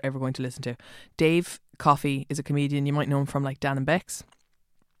podcasts you're ever going to listen to. Dave Coffey is a comedian. You might know him from like Dan and Beck's.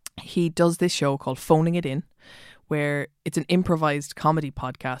 He does this show called Phoning It In, where it's an improvised comedy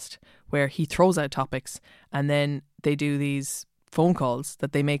podcast where he throws out topics and then they do these phone calls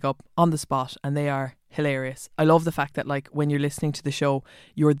that they make up on the spot, and they are hilarious. I love the fact that like when you're listening to the show,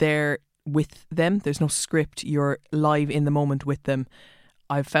 you're there with them. There's no script. You're live in the moment with them.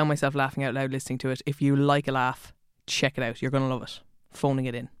 I've found myself laughing out loud listening to it. If you like a laugh, check it out. You're going to love it. Phoning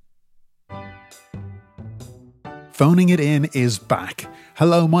It In. Phoning It In is back.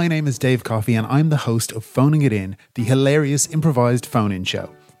 Hello, my name is Dave Coffey and I'm the host of Phoning It In, the hilarious improvised phone-in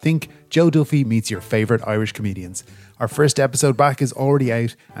show. Think Joe Duffy meets your favourite Irish comedians. Our first episode back is already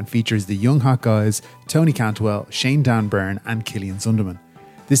out and features the young hot guys Tony Cantwell, Shane Dan Byrne and Killian Sunderman.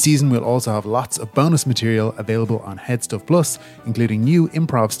 This season we'll also have lots of bonus material available on Headstuff Plus, including new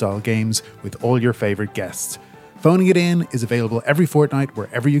improv style games with all your favourite guests. Phoning It In is available every fortnight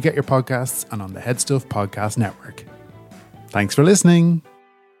wherever you get your podcasts and on the Headstuff Podcast Network. Thanks for listening.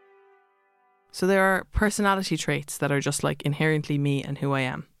 So there are personality traits that are just like inherently me and who I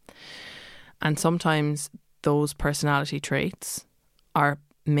am. And sometimes those personality traits are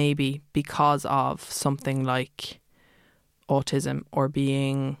maybe because of something like autism or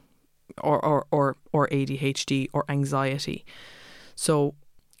being or ADHD or anxiety. So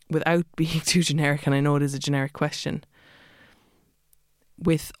without being too generic, and I know it is a generic question,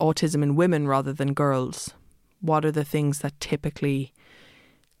 with autism in women rather than girls, what are the things that typically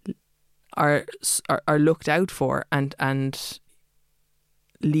are looked out for and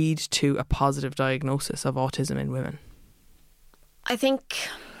lead to a positive diagnosis of autism in women? I think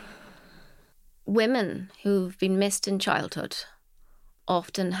women who've been missed in childhood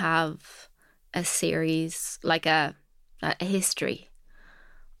often have a series, like a history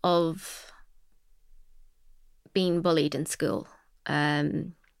of being bullied in school,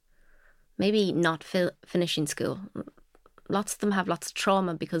 maybe not finishing school. Lots of them have lots of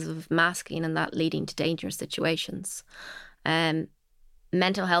trauma because of masking and that leading to dangerous situations.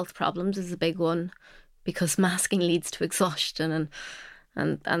 Mental health problems is a big one because masking leads to exhaustion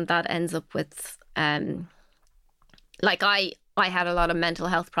and that ends up with like I had a lot of mental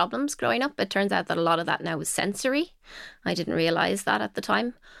health problems growing up. It turns out that a lot of that now was sensory. I didn't realise that at the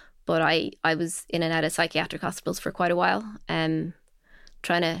time, but I was in and out of psychiatric hospitals for quite a while, trying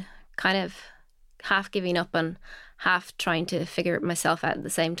to kind of half giving up and half trying to figure myself out at the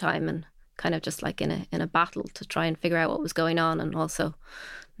same time, and kind of just like in a battle to try and figure out what was going on, and also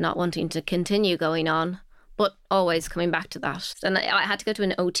not wanting to continue going on, but always coming back to that. And I had to go to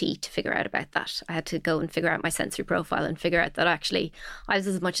an OT to figure out about that. I had to go and figure out my sensory profile and figure out that actually I was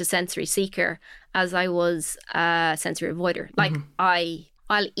as much a sensory seeker as I was a sensory avoider. Like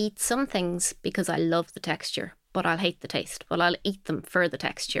I'll eat some things because I love the texture, but I'll hate the taste. But I'll eat them for the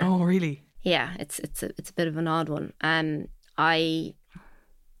texture. Oh, really? Yeah, it's a bit of an odd one.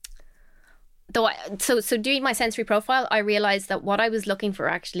 So doing my sensory profile, I realised that what I was looking for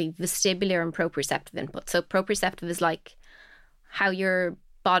actually vestibular and proprioceptive input. So proprioceptive is like how your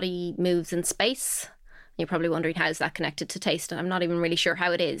body moves in space. You're probably wondering how is that connected to taste, and I'm not even really sure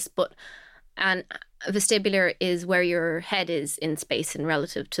how it is. But And vestibular is where your head is in space and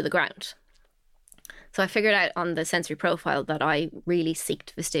relative to the ground. So I figured out on the sensory profile that I really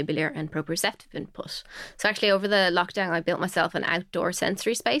seeked vestibular and proprioceptive input. So actually over the lockdown, I built myself an outdoor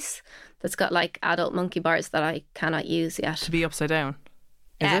sensory space that's got like adult monkey bars that I cannot use yet. To be upside down,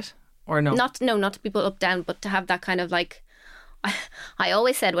 is it? Or no? Not to be put up down, but to have that kind of like, I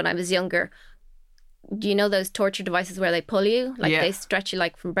always said when I was younger, do you know those torture devices where they pull you? Like they stretch you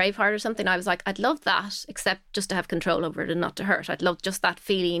like from Braveheart or something? I was like, I'd love that, except just to have control over it and not to hurt. I'd love just that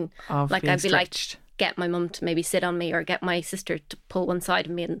feeling of like being I'd be stretched. Like, get my mum to maybe sit on me or get my sister to pull one side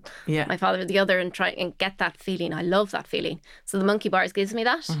of me and Yeah. my father the other and try and get that feeling. I love that feeling. So the monkey bars gives me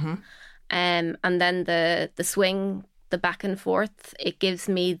that. Mm-hmm. And then the swing, the back and forth, it gives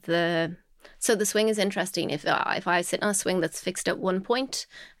me the... So the swing is interesting. If I sit on a swing that's fixed at one point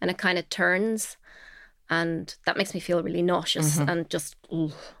and it kind of turns, and that makes me feel really nauseous and just...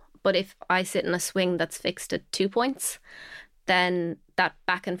 Ugh. But if I sit in a swing that's fixed at 2 points, then that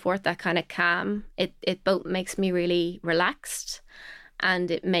back and forth, that kind of calm, it both makes me really relaxed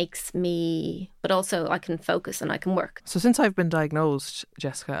and it makes me... But also I can focus and I can work. So since I've been diagnosed,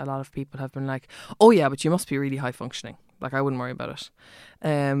 Jessica, a lot of people have been like, oh yeah, but you must be really high functioning. Like I wouldn't worry about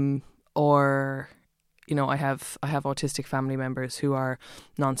it. Or, you know, I have autistic family members who are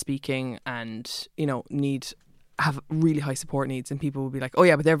non-speaking and, you know, have really high support needs, and people will be like, oh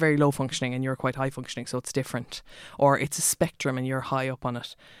yeah, but they're very low functioning and you're quite high functioning, so it's different. Or it's a spectrum and you're high up on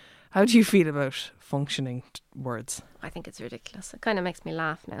it. How do you feel about functioning words? I think it's ridiculous. It kind of makes me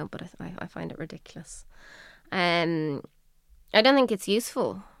laugh now, but I find it ridiculous. I don't think it's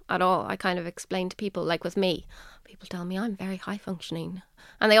useful at all. I kind of explain to people, like with me, people tell me I'm very high functioning.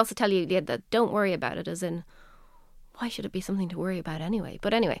 And they also tell you that don't worry about it, as in, why should it be something to worry about anyway?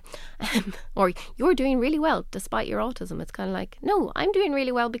 But anyway, or you're doing really well despite your autism. It's kind of like, no, I'm doing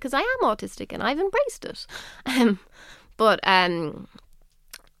really well because I am autistic and I've embraced it.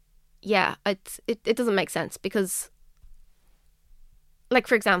 Yeah, it doesn't make sense because, like,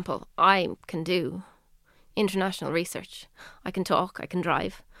 for example, I can do international research. I can talk, I can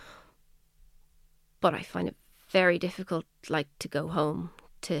drive. But I find it very difficult, like, to go home,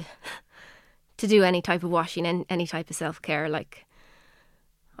 to do any type of washing and any type of self-care. Like,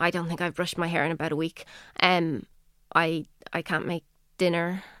 I don't think I've brushed my hair in about a week. I can't make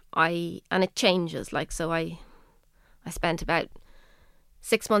dinner. And it changes. Like, so I spent about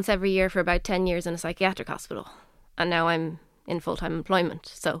 6 months every year for about 10 years in a psychiatric hospital. And now I'm in full-time employment.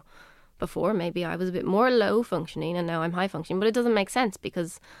 So before, maybe I was a bit more low functioning and now I'm high functioning. But it doesn't make sense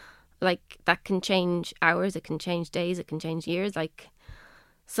because, like, that can change hours, it can change days, it can change years. Like,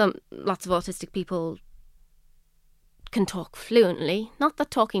 lots of autistic people can talk fluently. Not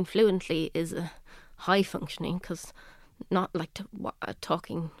that talking fluently is a high functioning, because not like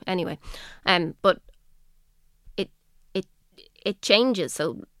talking anyway. But it changes.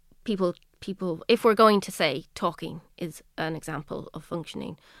 So people, if we're going to say talking is an example of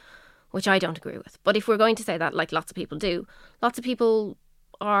functioning, which I don't agree with, but if we're going to say that, like lots of people do, lots of people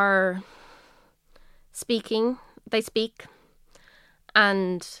are speaking. They speak.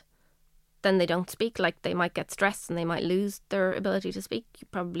 And then they don't speak. Like, they might get stressed and they might lose their ability to speak. You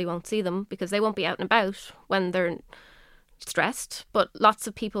probably won't see them because they won't be out and about when they're stressed. But lots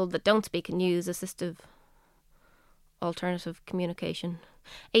of people that don't speak can use assistive alternative communication,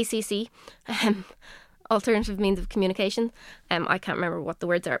 ACC, alternative means of communication. I can't remember what the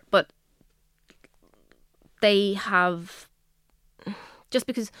words are, but they have, just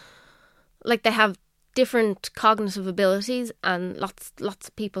because, like, they have different cognitive abilities, and lots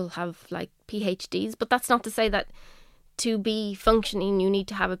of people have like PhDs, but that's not to say that to be functioning you need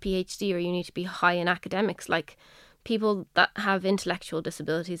to have a PhD or you need to be high in academics. Like, people that have intellectual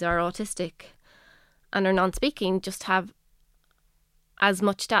disabilities, are autistic and are non-speaking, just have as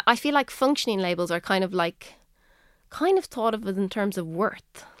much I feel like functioning labels are kind of thought of in terms of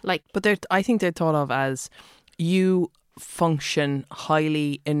worth. Like, but I think they're thought of as, you function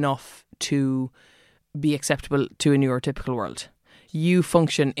highly enough to be acceptable to a neurotypical world. You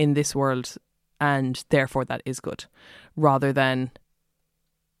function in this world and therefore that is good, rather than,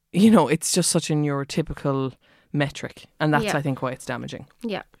 you know, it's just such a neurotypical metric, and that's I think why it's damaging.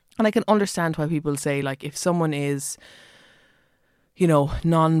 Yeah. And I can understand why people say, like, if someone is, you know,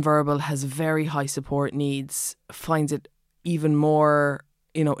 non-verbal, has very high support needs, finds it even more,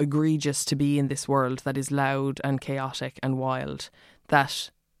 you know, egregious to be in this world that is loud and chaotic and wild, that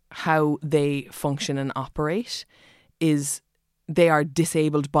how they function and operate is, they are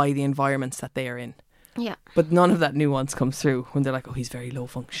disabled by the environments that they are in. Yeah. But none of that nuance comes through when they're like, oh, he's very low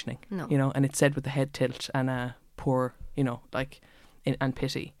functioning. No. You know, and it's said with the head tilt and poor, you know, like, and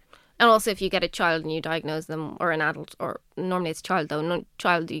pity. And also, if you get a child and you diagnose them, or an adult, or normally it's a child though, no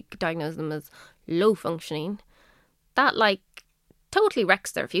child, you diagnose them as low functioning, that like totally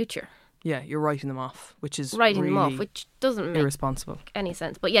wrecks their future. Yeah, you're writing them off, which is Writing really them off, which doesn't make irresponsible. any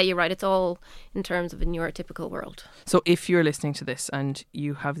sense. But yeah, you're right. It's all in terms of a neurotypical world. So if you're listening to this and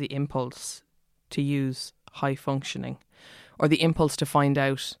you have the impulse to use high functioning, or the impulse to find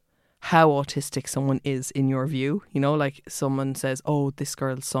out how autistic someone is in your view, you know, like someone says, oh, this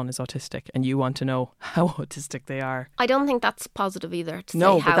girl's son is autistic, and you want to know how autistic they are. I don't think that's positive either. To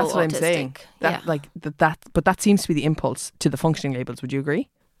No, say but how that's what autistic. I'm saying. That Yeah. like but that seems to be the impulse to the functioning labels. Would you agree?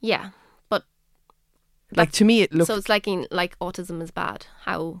 Yeah, but Like to me, it looks so it's like autism is bad.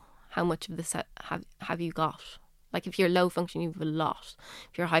 How much of this have you got? Like if you're low functioning, you have a lot.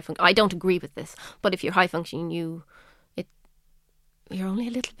 If you're high function, I don't agree with this. But if you're high functioning, you're only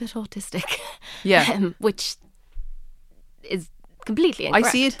a little bit autistic. Yeah. Which is completely incorrect.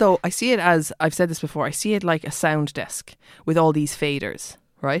 I see it as, I've said this before, I see it like a sound desk with all these faders,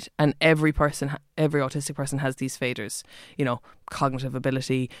 right? And every autistic person has these faders, you know, cognitive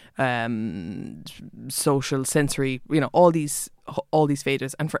ability, social, sensory, you know, all these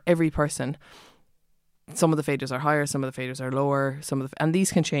faders. And for every person, some of the faders are higher, some of the faders are lower, and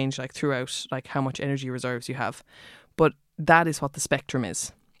these can change like throughout, like how much energy reserves you have. But that is what the spectrum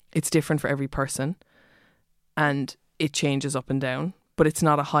is. It's different for every person, and it changes up and down, but it's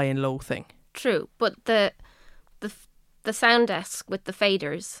not a high and low thing. True, but the sound desk with the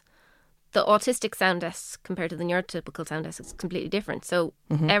faders, the autistic sound desk compared to the neurotypical sound desk is completely different. So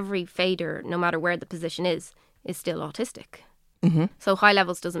every fader, no matter where the position is still autistic. Mm-hmm. So high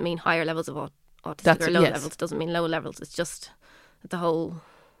levels doesn't mean higher levels of autistic, or low levels doesn't mean low levels. It's just the whole.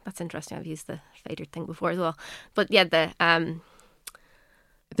 That's interesting. I've used the fader thing before as well. But yeah, they're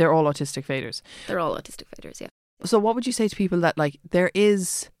all autistic faders. They're all autistic faders, yeah. So what would you say to people that like there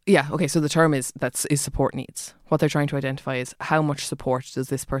is, so the term is support needs. What they're trying to identify is how much support does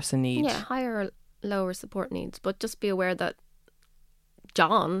this person need? Yeah, higher or lower support needs. But just be aware that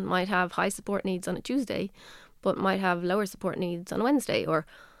John might have high support needs on a Tuesday, but might have lower support needs on a Wednesday, or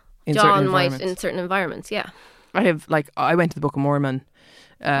in John might in certain environments, yeah. I went to the Book of Mormon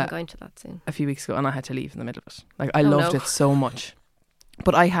I'm going to that soon. a few weeks ago, and I had to leave in the middle of it. Like I loved it so much.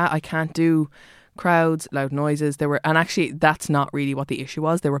 But I can't do crowds, loud noises. And actually that's not really what the issue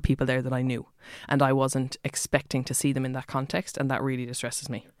was. There were people there that I knew, and I wasn't expecting to see them in that context, and that really distresses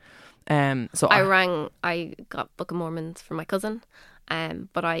me. So I got Book of Mormons for my cousin,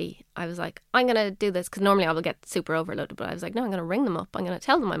 but I was like, I'm going to do this, because normally I will get super overloaded, but I was like, no, I'm going to ring them up. I'm going to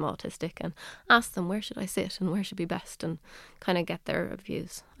tell them I'm autistic and ask them where should I sit and where should be best, and kind of get their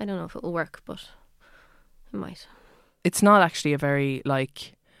views. I don't know if it will work, but it might. It's not actually a very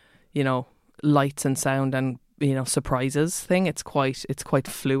like, you know, lights and sound and, you know, surprises thing. It's quite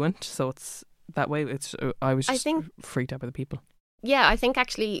fluent, so it's that way. I was just freaked out by the people. Yeah, I think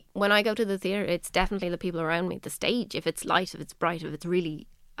actually when I go to the theatre, it's definitely the people around me. The stage, if it's light, if it's bright, if it's really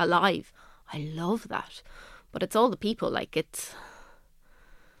alive, I love that. But it's all the people. Like it's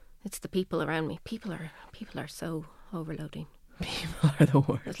the people around me. People are so overloading. People are the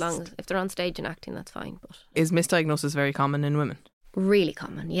worst. As long as if they're on stage and acting, that's fine. But is misdiagnosis very common in women? Really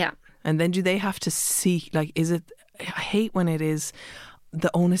common, yeah. And then do they have to seek? Like, is it? I hate when it is. The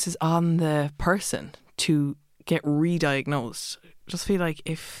onus is on the person to get re-diagnosed. I just feel like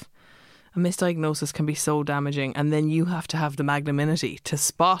if a misdiagnosis can be so damaging, and then you have to have the magnanimity to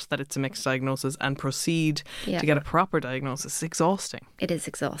spot that it's a misdiagnosis and proceed to get a proper diagnosis. It's exhausting. It is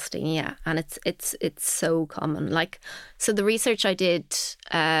exhausting, yeah, and it's so common. Like, so the research I did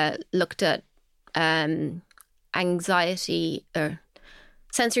looked at anxiety or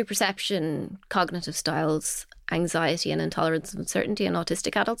sensory perception, cognitive styles, anxiety and intolerance of uncertainty in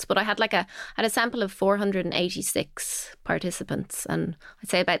autistic adults. But I had a sample of 486 participants, and I'd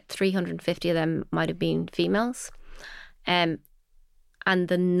say about 350 of them might have been females. And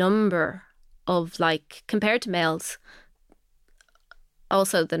the number of, like, compared to males,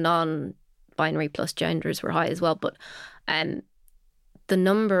 also the non-binary plus genders were high as well, but the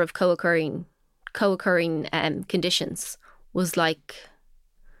number of co-occurring conditions was like,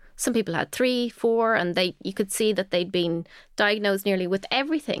 some people had 3, 4, and you could see that they'd been diagnosed nearly with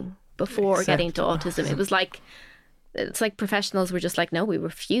everything before getting to autism. It's like professionals were just like, no, we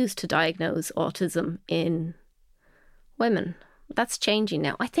refuse to diagnose autism in women. That's changing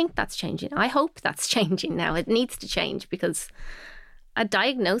now. I think that's changing. I hope that's changing now. It needs to change, because a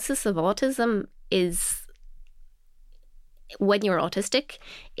diagnosis of autism is, when you're autistic,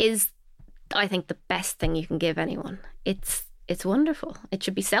 is, I think, the best thing you can give anyone. It's wonderful. It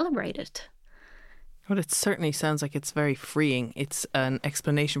should be celebrated. Well, it certainly sounds like it's very freeing. It's an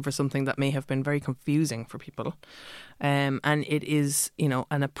explanation for something that may have been very confusing for people. And it is, you know,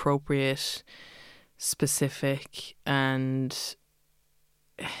 an appropriate, specific and,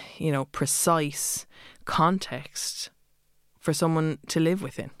 you know, precise context for someone to live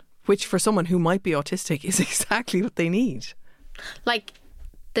within, which for someone who might be autistic is exactly what they need. Like,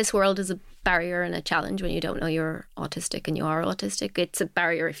 this world is a barrier and a challenge when you don't know you're autistic and you are autistic. It's a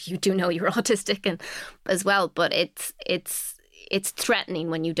barrier if you do know you're autistic and as well, but it's threatening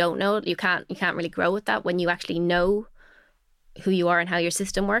when you don't know it. You can't really grow with that. When you actually know who you are and how your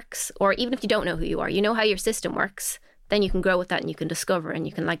system works, or even if you don't know who you are, you know how your system works, then you can grow with that and you can discover and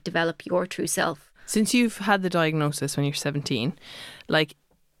you can like develop your true self. Since you've had the diagnosis when you're 17, like,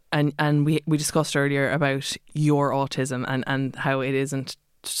 and we discussed earlier about your autism and how it isn't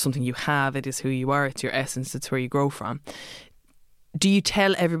something you have, it is who you are, it's your essence, it's where you grow from. Do you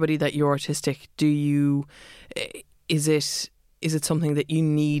tell everybody that you're autistic? Do you, is it something that you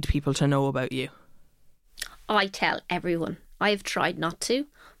need people to know about you? I tell everyone. I have tried not to,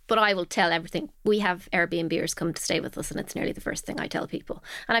 but I will tell everything. We have Airbnbers come to stay with us and it's nearly the first thing I tell people.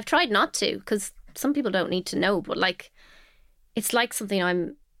 And I've tried not to because some people don't need to know, but like, it's like something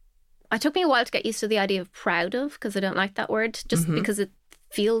it took me a while to get used to the idea of proud of, because I don't like that word, just because it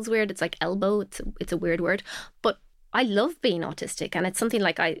feels weird. It's like elbow. It's a weird word, but I love being autistic, and it's something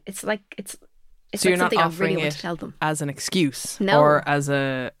like it's so like you're not something I offering really want it to tell them as an excuse, No. or as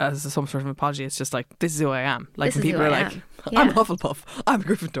some sort of apology. It's just like, this is who I am. Like, This when is people who are I like, am. I'm Yeah. Hufflepuff, I'm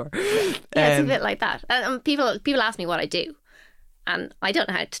Gryffindor. Yeah, it's a bit like that. And people ask me what I do, and I don't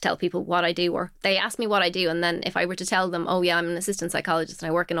know how to tell people what I do. Or they ask me what I do, and then if I were to tell them, oh yeah, I'm an assistant psychologist and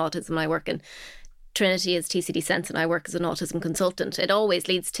I work in autism and I work in Trinity as TCD Sense and I work as an autism consultant, it always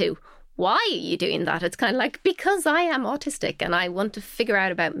leads to, why are you doing that? It's kind of like, because I am autistic and I want to figure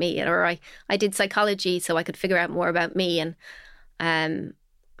out about me. Or I did psychology so I could figure out more about me and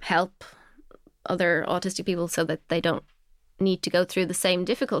help other autistic people so that they don't need to go through the same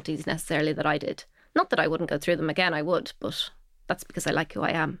difficulties necessarily that I did. Not that I wouldn't go through them again, I would, but that's because I like who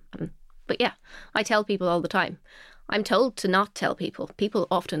I am. But yeah, I tell people all the time. I'm told to not tell people. People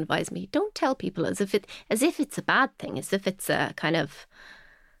often advise me, don't tell people, as if it's a bad thing, as if it's a kind of...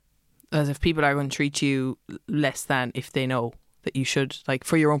 As if people are going to treat you less than if they know that you should, like,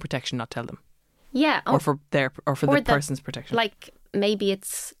 for your own protection, not tell them. Yeah. Or for the person's protection. Like, maybe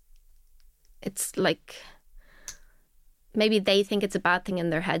it's like... Maybe they think it's a bad thing in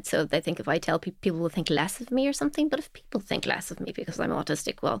their head, so they think if I tell people will think less of me or something. But if people think less of me because I'm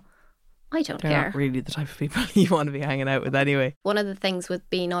autistic, well, I don't They're care. not really the type of people you want to be hanging out with anyway. One of the things with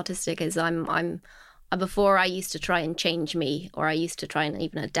being autistic is before I used to try and change me, or I used to try and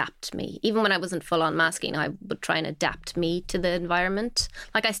even adapt me. Even when I wasn't full on masking, I would try and adapt me to the environment.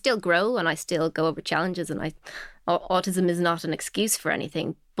 Like, I still grow and I still go over challenges, and autism is not an excuse for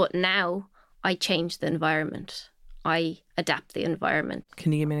anything. But now I change the environment. I adapt the environment.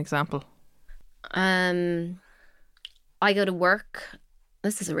 Can you give me an example? I go to work.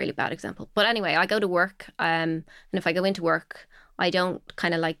 This is a really bad example. But anyway, I go to work and if I go into work, I don't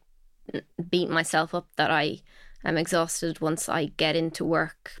kind of like beat myself up that I am exhausted once I get into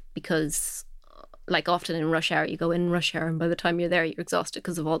work, because like often in rush hour, you go in rush hour and by the time you're there, you're exhausted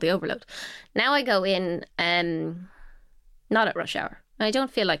because of all the overload. Now I go in not at rush hour. And I don't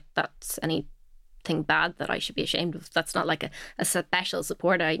feel like that's anything bad that I should be ashamed of. That's not like a special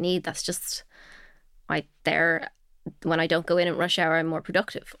support I need. That's just when I don't go in at rush hour, I'm more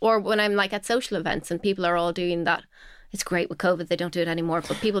productive. Or when I'm like at social events and people are all doing that. It's great with COVID, they don't do it anymore,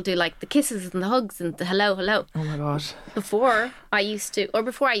 but people do like the kisses and the hugs and the hello. Oh my God. Before I used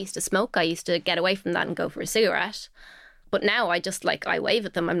to smoke, I used to get away from that and go for a cigarette. But now I just I wave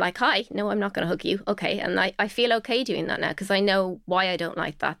at them. I'm like, hi, no, I'm not going to hug you. Okay. And I feel okay doing that now because I know why I don't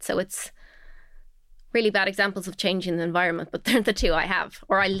like that. So it's really bad examples of changing the environment, but they're the two I have.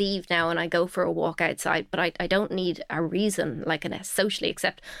 Or I leave now and I go for a walk outside, but I don't need a reason, like a socially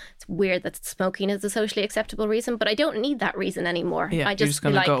accept. It's weird that smoking is a socially acceptable reason, but I don't need that reason anymore. Yeah, I you're just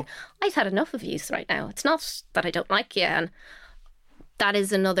gonna go. I've had enough of you right now. It's not that I don't like you, and that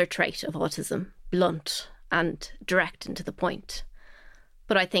is another trait of autism, blunt and direct and to the point.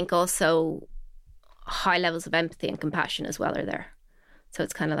 But I think also high levels of empathy and compassion as well are there. So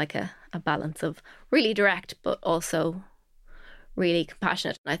it's kind of like a balance of really direct, but also really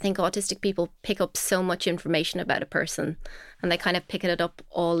compassionate. I think autistic people pick up so much information about a person and they kind of pick it up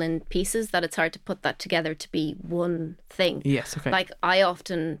all in pieces that it's hard to put that together to be one thing. Yes, okay. Like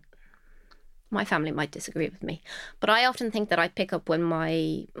my family might disagree with me, but I often think that I pick up when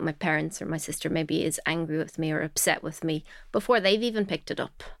my parents or my sister maybe is angry with me or upset with me before they've even picked it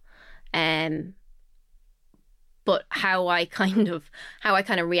up. but how I kind of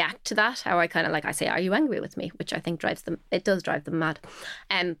react to that, how I kind of, like, I say, are you angry with me? Which I think drives them mad.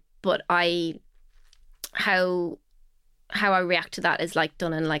 But how I react to that is like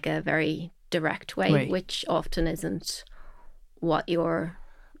done in like a very direct way, which often isn't what you're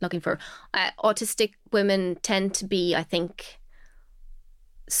looking for. Autistic women tend to be, I think,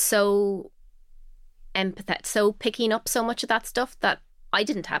 so empathetic, so picking up so much of that stuff that I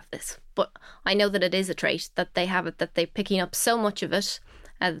didn't have this, but I know that it is a trait that they have, it, that they're picking up so much of it,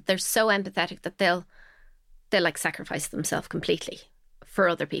 they're so empathetic that they'll like sacrifice themselves completely for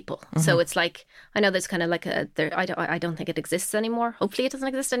other people. Mm-hmm. So it's like, I know there's kind of like I don't think it exists anymore. Hopefully it doesn't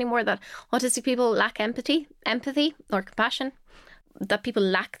exist anymore, that autistic people lack empathy or compassion. That people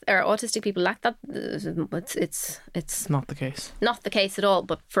lack, or autistic people lack that. It's not the case. Not the case at all.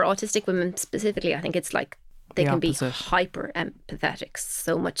 But for autistic women specifically, I think it's like they can be hyper empathetic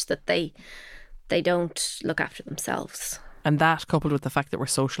so much that they don't look after themselves. And that, coupled with the fact that we're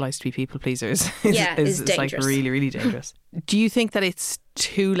socialised to be people pleasers, is like really, really dangerous. Do you think that it's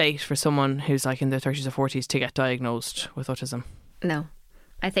too late for someone who's like in their 30s or 40s to get diagnosed with autism? No,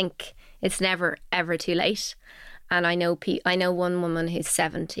 I think it's never ever too late. And I know one woman who's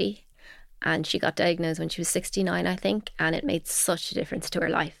 70, and she got diagnosed when she was 69, I think, and it made such a difference to her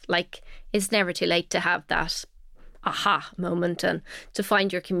life. Like, it's never too late to have that aha moment and to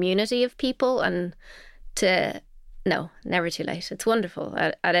find your community of people, and no, never too late. It's wonderful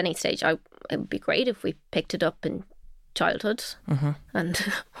at any stage. It would be great if we picked it up in childhood,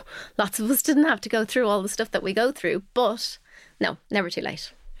 and lots of us didn't have to go through all the stuff that we go through, but no, never too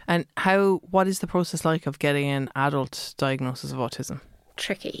late. And what is the process like of getting an adult diagnosis of autism?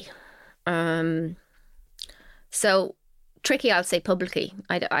 Tricky. So tricky, I'll say publicly.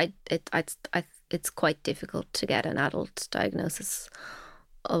 It's quite difficult to get an adult diagnosis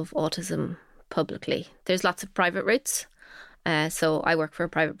of autism publicly. There's lots of private routes. So I work for a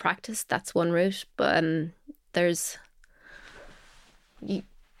private practice. That's one route. But you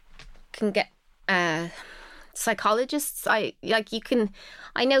can get psychologists.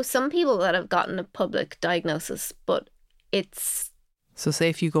 I know some people that have gotten a public diagnosis, but it's... So say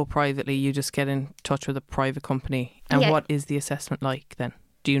if you go privately, you just get in touch with a private company, and what is the assessment like then?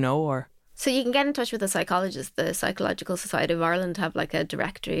 Do you know, or...? So you can get in touch with a psychologist. The Psychological Society of Ireland have like a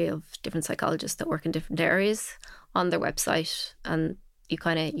directory of different psychologists that work in different areas on their website, and you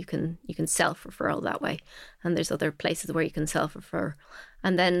can self-referral that way. And there's other places where you can self-refer.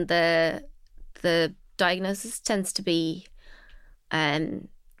 And then the diagnosis tends to be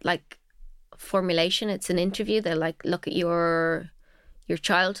like formulation. It's an interview. They like look at your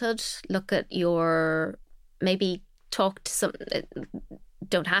childhood, look at your, maybe talk to some,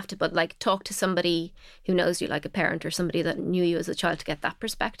 don't have to, but like talk to somebody who knows you, like a parent or somebody that knew you as a child, to get that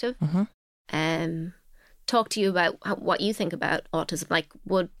perspective. Talk to you about what you think about autism. Like,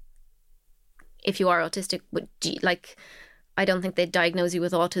 if you are autistic, I don't think they'd diagnose you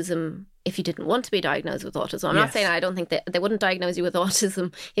with autism if you didn't want to be diagnosed with autism. I'm not saying I don't think they wouldn't diagnose you with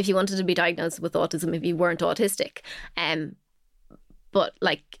autism if you wanted to be diagnosed with autism if you weren't autistic. But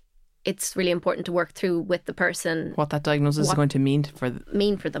like, it's really important to work through with the person what that diagnosis is going to mean for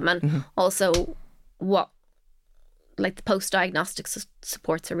them, and also what, like, the post-diagnostic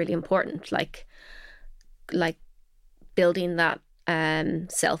supports are really important, like building that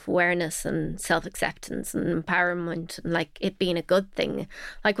self-awareness and self-acceptance and empowerment, and like it being a good thing.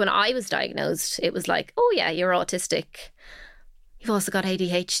 Like when I was diagnosed, it was like, oh yeah, you're autistic, you've also got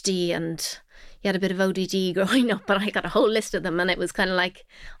ADHD, and you had a bit of ODD growing up, and I got a whole list of them, and it was kind of like,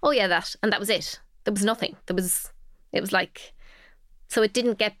 oh yeah, that was it. There was nothing. It was like, so it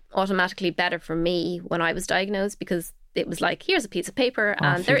didn't get automatically better for me when I was diagnosed, because it was like, here's a piece of paper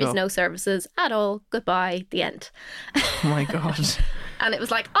and there is no services at all. Goodbye, the end. Oh my God. And it was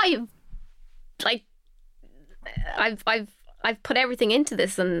like, I've put everything into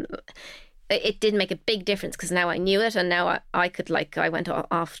this, and it did make a big difference, because now I knew it, and now I could, like, I went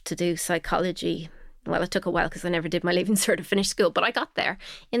off to do psychology. Well, it took a while because I never did my Leaving Cert to finish school, but I got there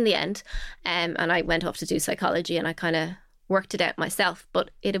in the end. And I went off to do psychology, and I kind of worked it out myself.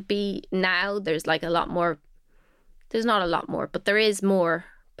 But it'd be, now there's like a lot more, there's not a lot more, but there is more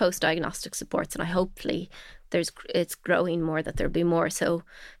post-diagnostic supports, and hopefully it's growing more, that there'll be more, so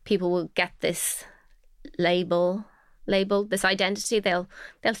people will get this label, this identity. They'll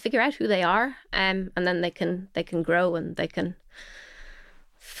figure out who they are, and then they can grow, and they can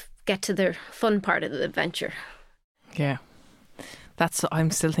get to their fun part of the adventure. Yeah, I'm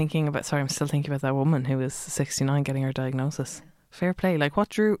still thinking about that woman who was 69 getting her diagnosis. Fair play. Like, what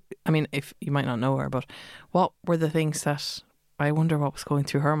drew, I mean, if you might not know her, but what were the things that, I wonder what was going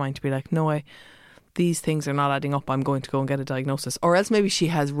through her mind to be like, no, these things are not adding up, I'm going to go and get a diagnosis. Or else maybe she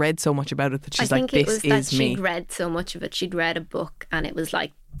has read so much about it that she's like, this is me. I think it was that she'd read so much of it. She'd read a book and it was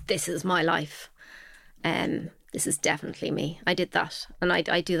like, this is my life. This is definitely me. I did that, and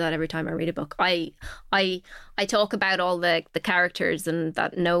I do that every time I read a book. I talk about all the characters, and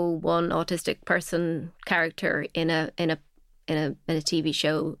that no one autistic person character in a TV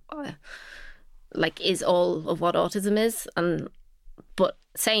show like is all of what autism is. But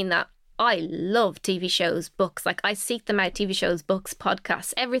saying that, I love TV shows, books. Like, I seek them out: TV shows, books,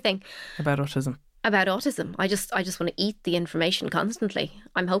 podcasts, everything about autism. About autism. I just want to eat the information constantly.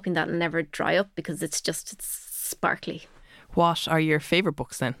 I'm hoping that'll never dry up because it's sparkly. What are your favourite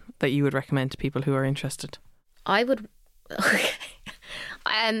books then that you would recommend to people who are interested? I would.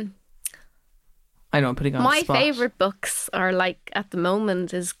 I know I'm putting on my the spot. favourite books are, like, at the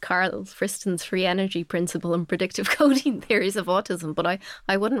moment is Carl Friston's Free Energy Principle and Predictive Coding Theories of Autism, but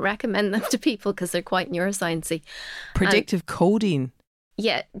I wouldn't recommend them to people because they're quite neurosciencey. Predictive coding?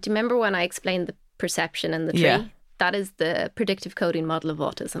 Yeah. Do you remember when I explained the perception and the tree? Yeah. That is the predictive coding model of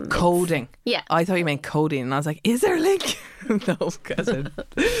autism. Coding? Yeah. I thought you meant coding and I was like, is there a link? No, cousin.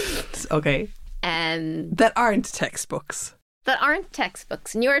 Okay. That aren't textbooks.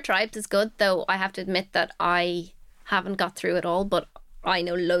 Neurotribes is good, though I have to admit that I haven't got through it all, but I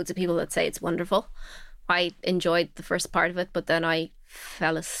know loads of people that say it's wonderful. I enjoyed the first part of it, but then I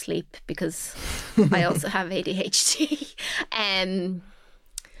fell asleep because I also have ADHD.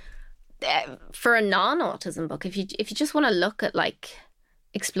 For a non-autism book, if you just want to look at, like,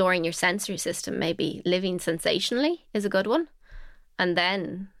 exploring your sensory system, maybe Living Sensationally is a good one. And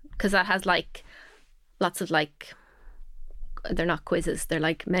then, because that has, like, lots of, like, they're not quizzes, they're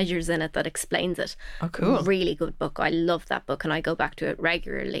like measures in it that explains it. Oh, cool. Really good book. I love that book and I go back to it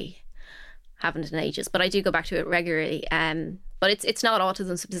regularly. Haven't in ages, but I do go back to it regularly. But it's not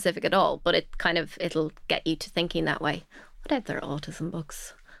autism specific at all, but it'll get you to thinking that way. What other autism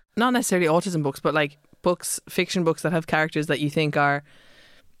books? Not necessarily autism books, but like books, fiction books that have characters that you think are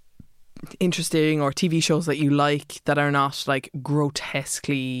interesting, or TV shows that you like that are not like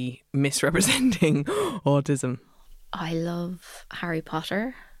grotesquely misrepresenting autism. I love Harry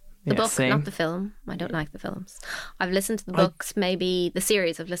Potter. The book, same. Not the film. I don't like the films. I've listened to the books, maybe the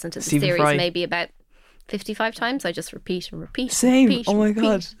series. I've listened to the Stephen series Fry. maybe about 55 times. I just repeat and repeat. Same. Repeat, oh my repeat.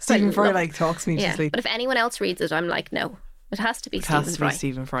 God. Stephen Fry like talks me to sleep. But if anyone else reads it, I'm like, no. It has to be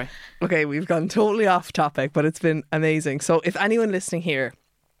Stephen Fry. Okay, we've gone totally off topic, but it's been amazing. So if anyone listening here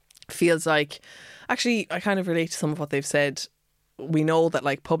feels like, actually, I kind of relate to some of what they've said. We know that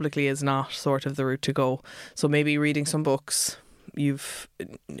like publicly is not sort of the route to go. So maybe reading some books. You've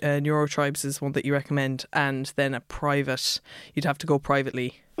Neurotribes is one that you recommend, and then you'd have to go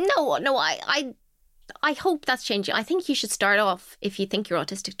privately. No, I hope that's changing. I think you should start off, if you think you're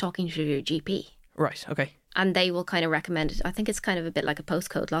autistic, talking to your GP. Right, okay. And they will kind of recommend it. I think it's kind of a bit like a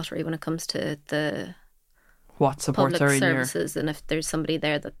postcode lottery when it comes to the what supports public are in services. And if there's somebody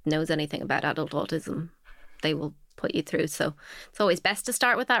there that knows anything about adult autism, they will put you through. So it's always best to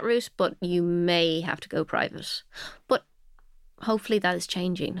start with that route, but you may have to go private. But hopefully that is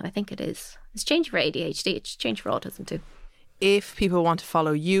changing. I think it is. It's changing for ADHD. It's changing for autism too. If people want to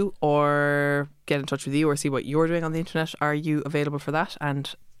follow you or get in touch with you or see what you're doing on the internet, are you available for that?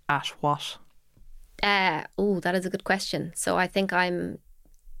 And at what? That is a good question. So I think I'm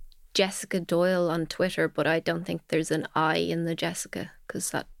Jessica Doyle on Twitter, but I don't think there's an I in the Jessica because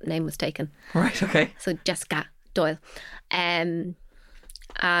that name was taken. Right, okay. So Jessica Doyle. And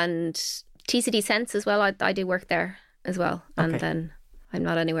TCD Sense as well. I do work there as well. And then I'm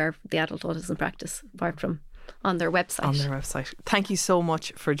not anywhere the adult autism practice apart from on their website. Thank you so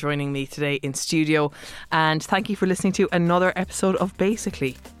much for joining me today in studio, and thank you for listening to another episode of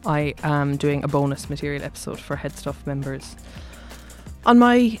Basically. I am doing a bonus material episode for Head Stuff members on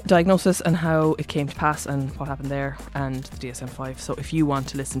my diagnosis and how it came to pass and what happened there, and the DSM-5. So if you want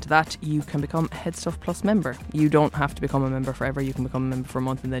to listen to that, you can become a Head Stuff Plus member. You don't have to become a member forever. You can become a member for a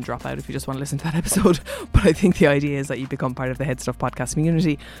month and then drop out if you just want to listen to that episode. But I think the idea is that you become part of the Head Stuff podcast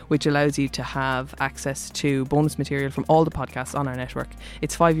community, which allows you to have access to bonus material from all the podcasts on our network.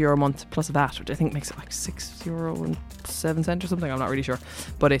 It's €5 a month plus VAT, which I think makes it like €6.07 or something. I'm not really sure,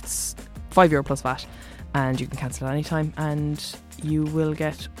 but it's €5 plus VAT. And you can cancel at any time, and you will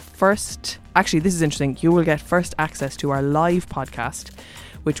get this is interesting, you will get first access to our live podcast,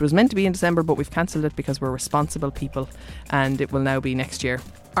 which was meant to be in December, but we've cancelled it because we're responsible people, and it will now be next year.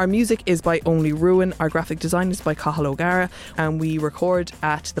 Our music is by Only Ruin, our graphic design is by Cathal O'Gara, and we record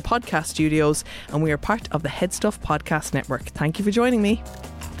at the podcast studios, and we are part of the Head Stuff Podcast Network. Thank you for joining me.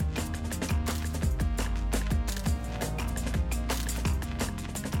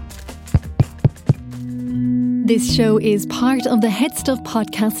 This show is part of the Head Stuff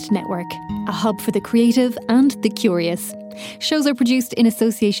Podcast Network, a hub for the creative and the curious. Shows are produced in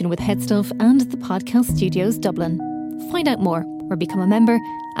association with Head Stuff and the Podcast Studios Dublin. Find out more or become a member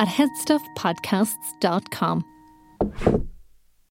at headstuffpodcasts.com.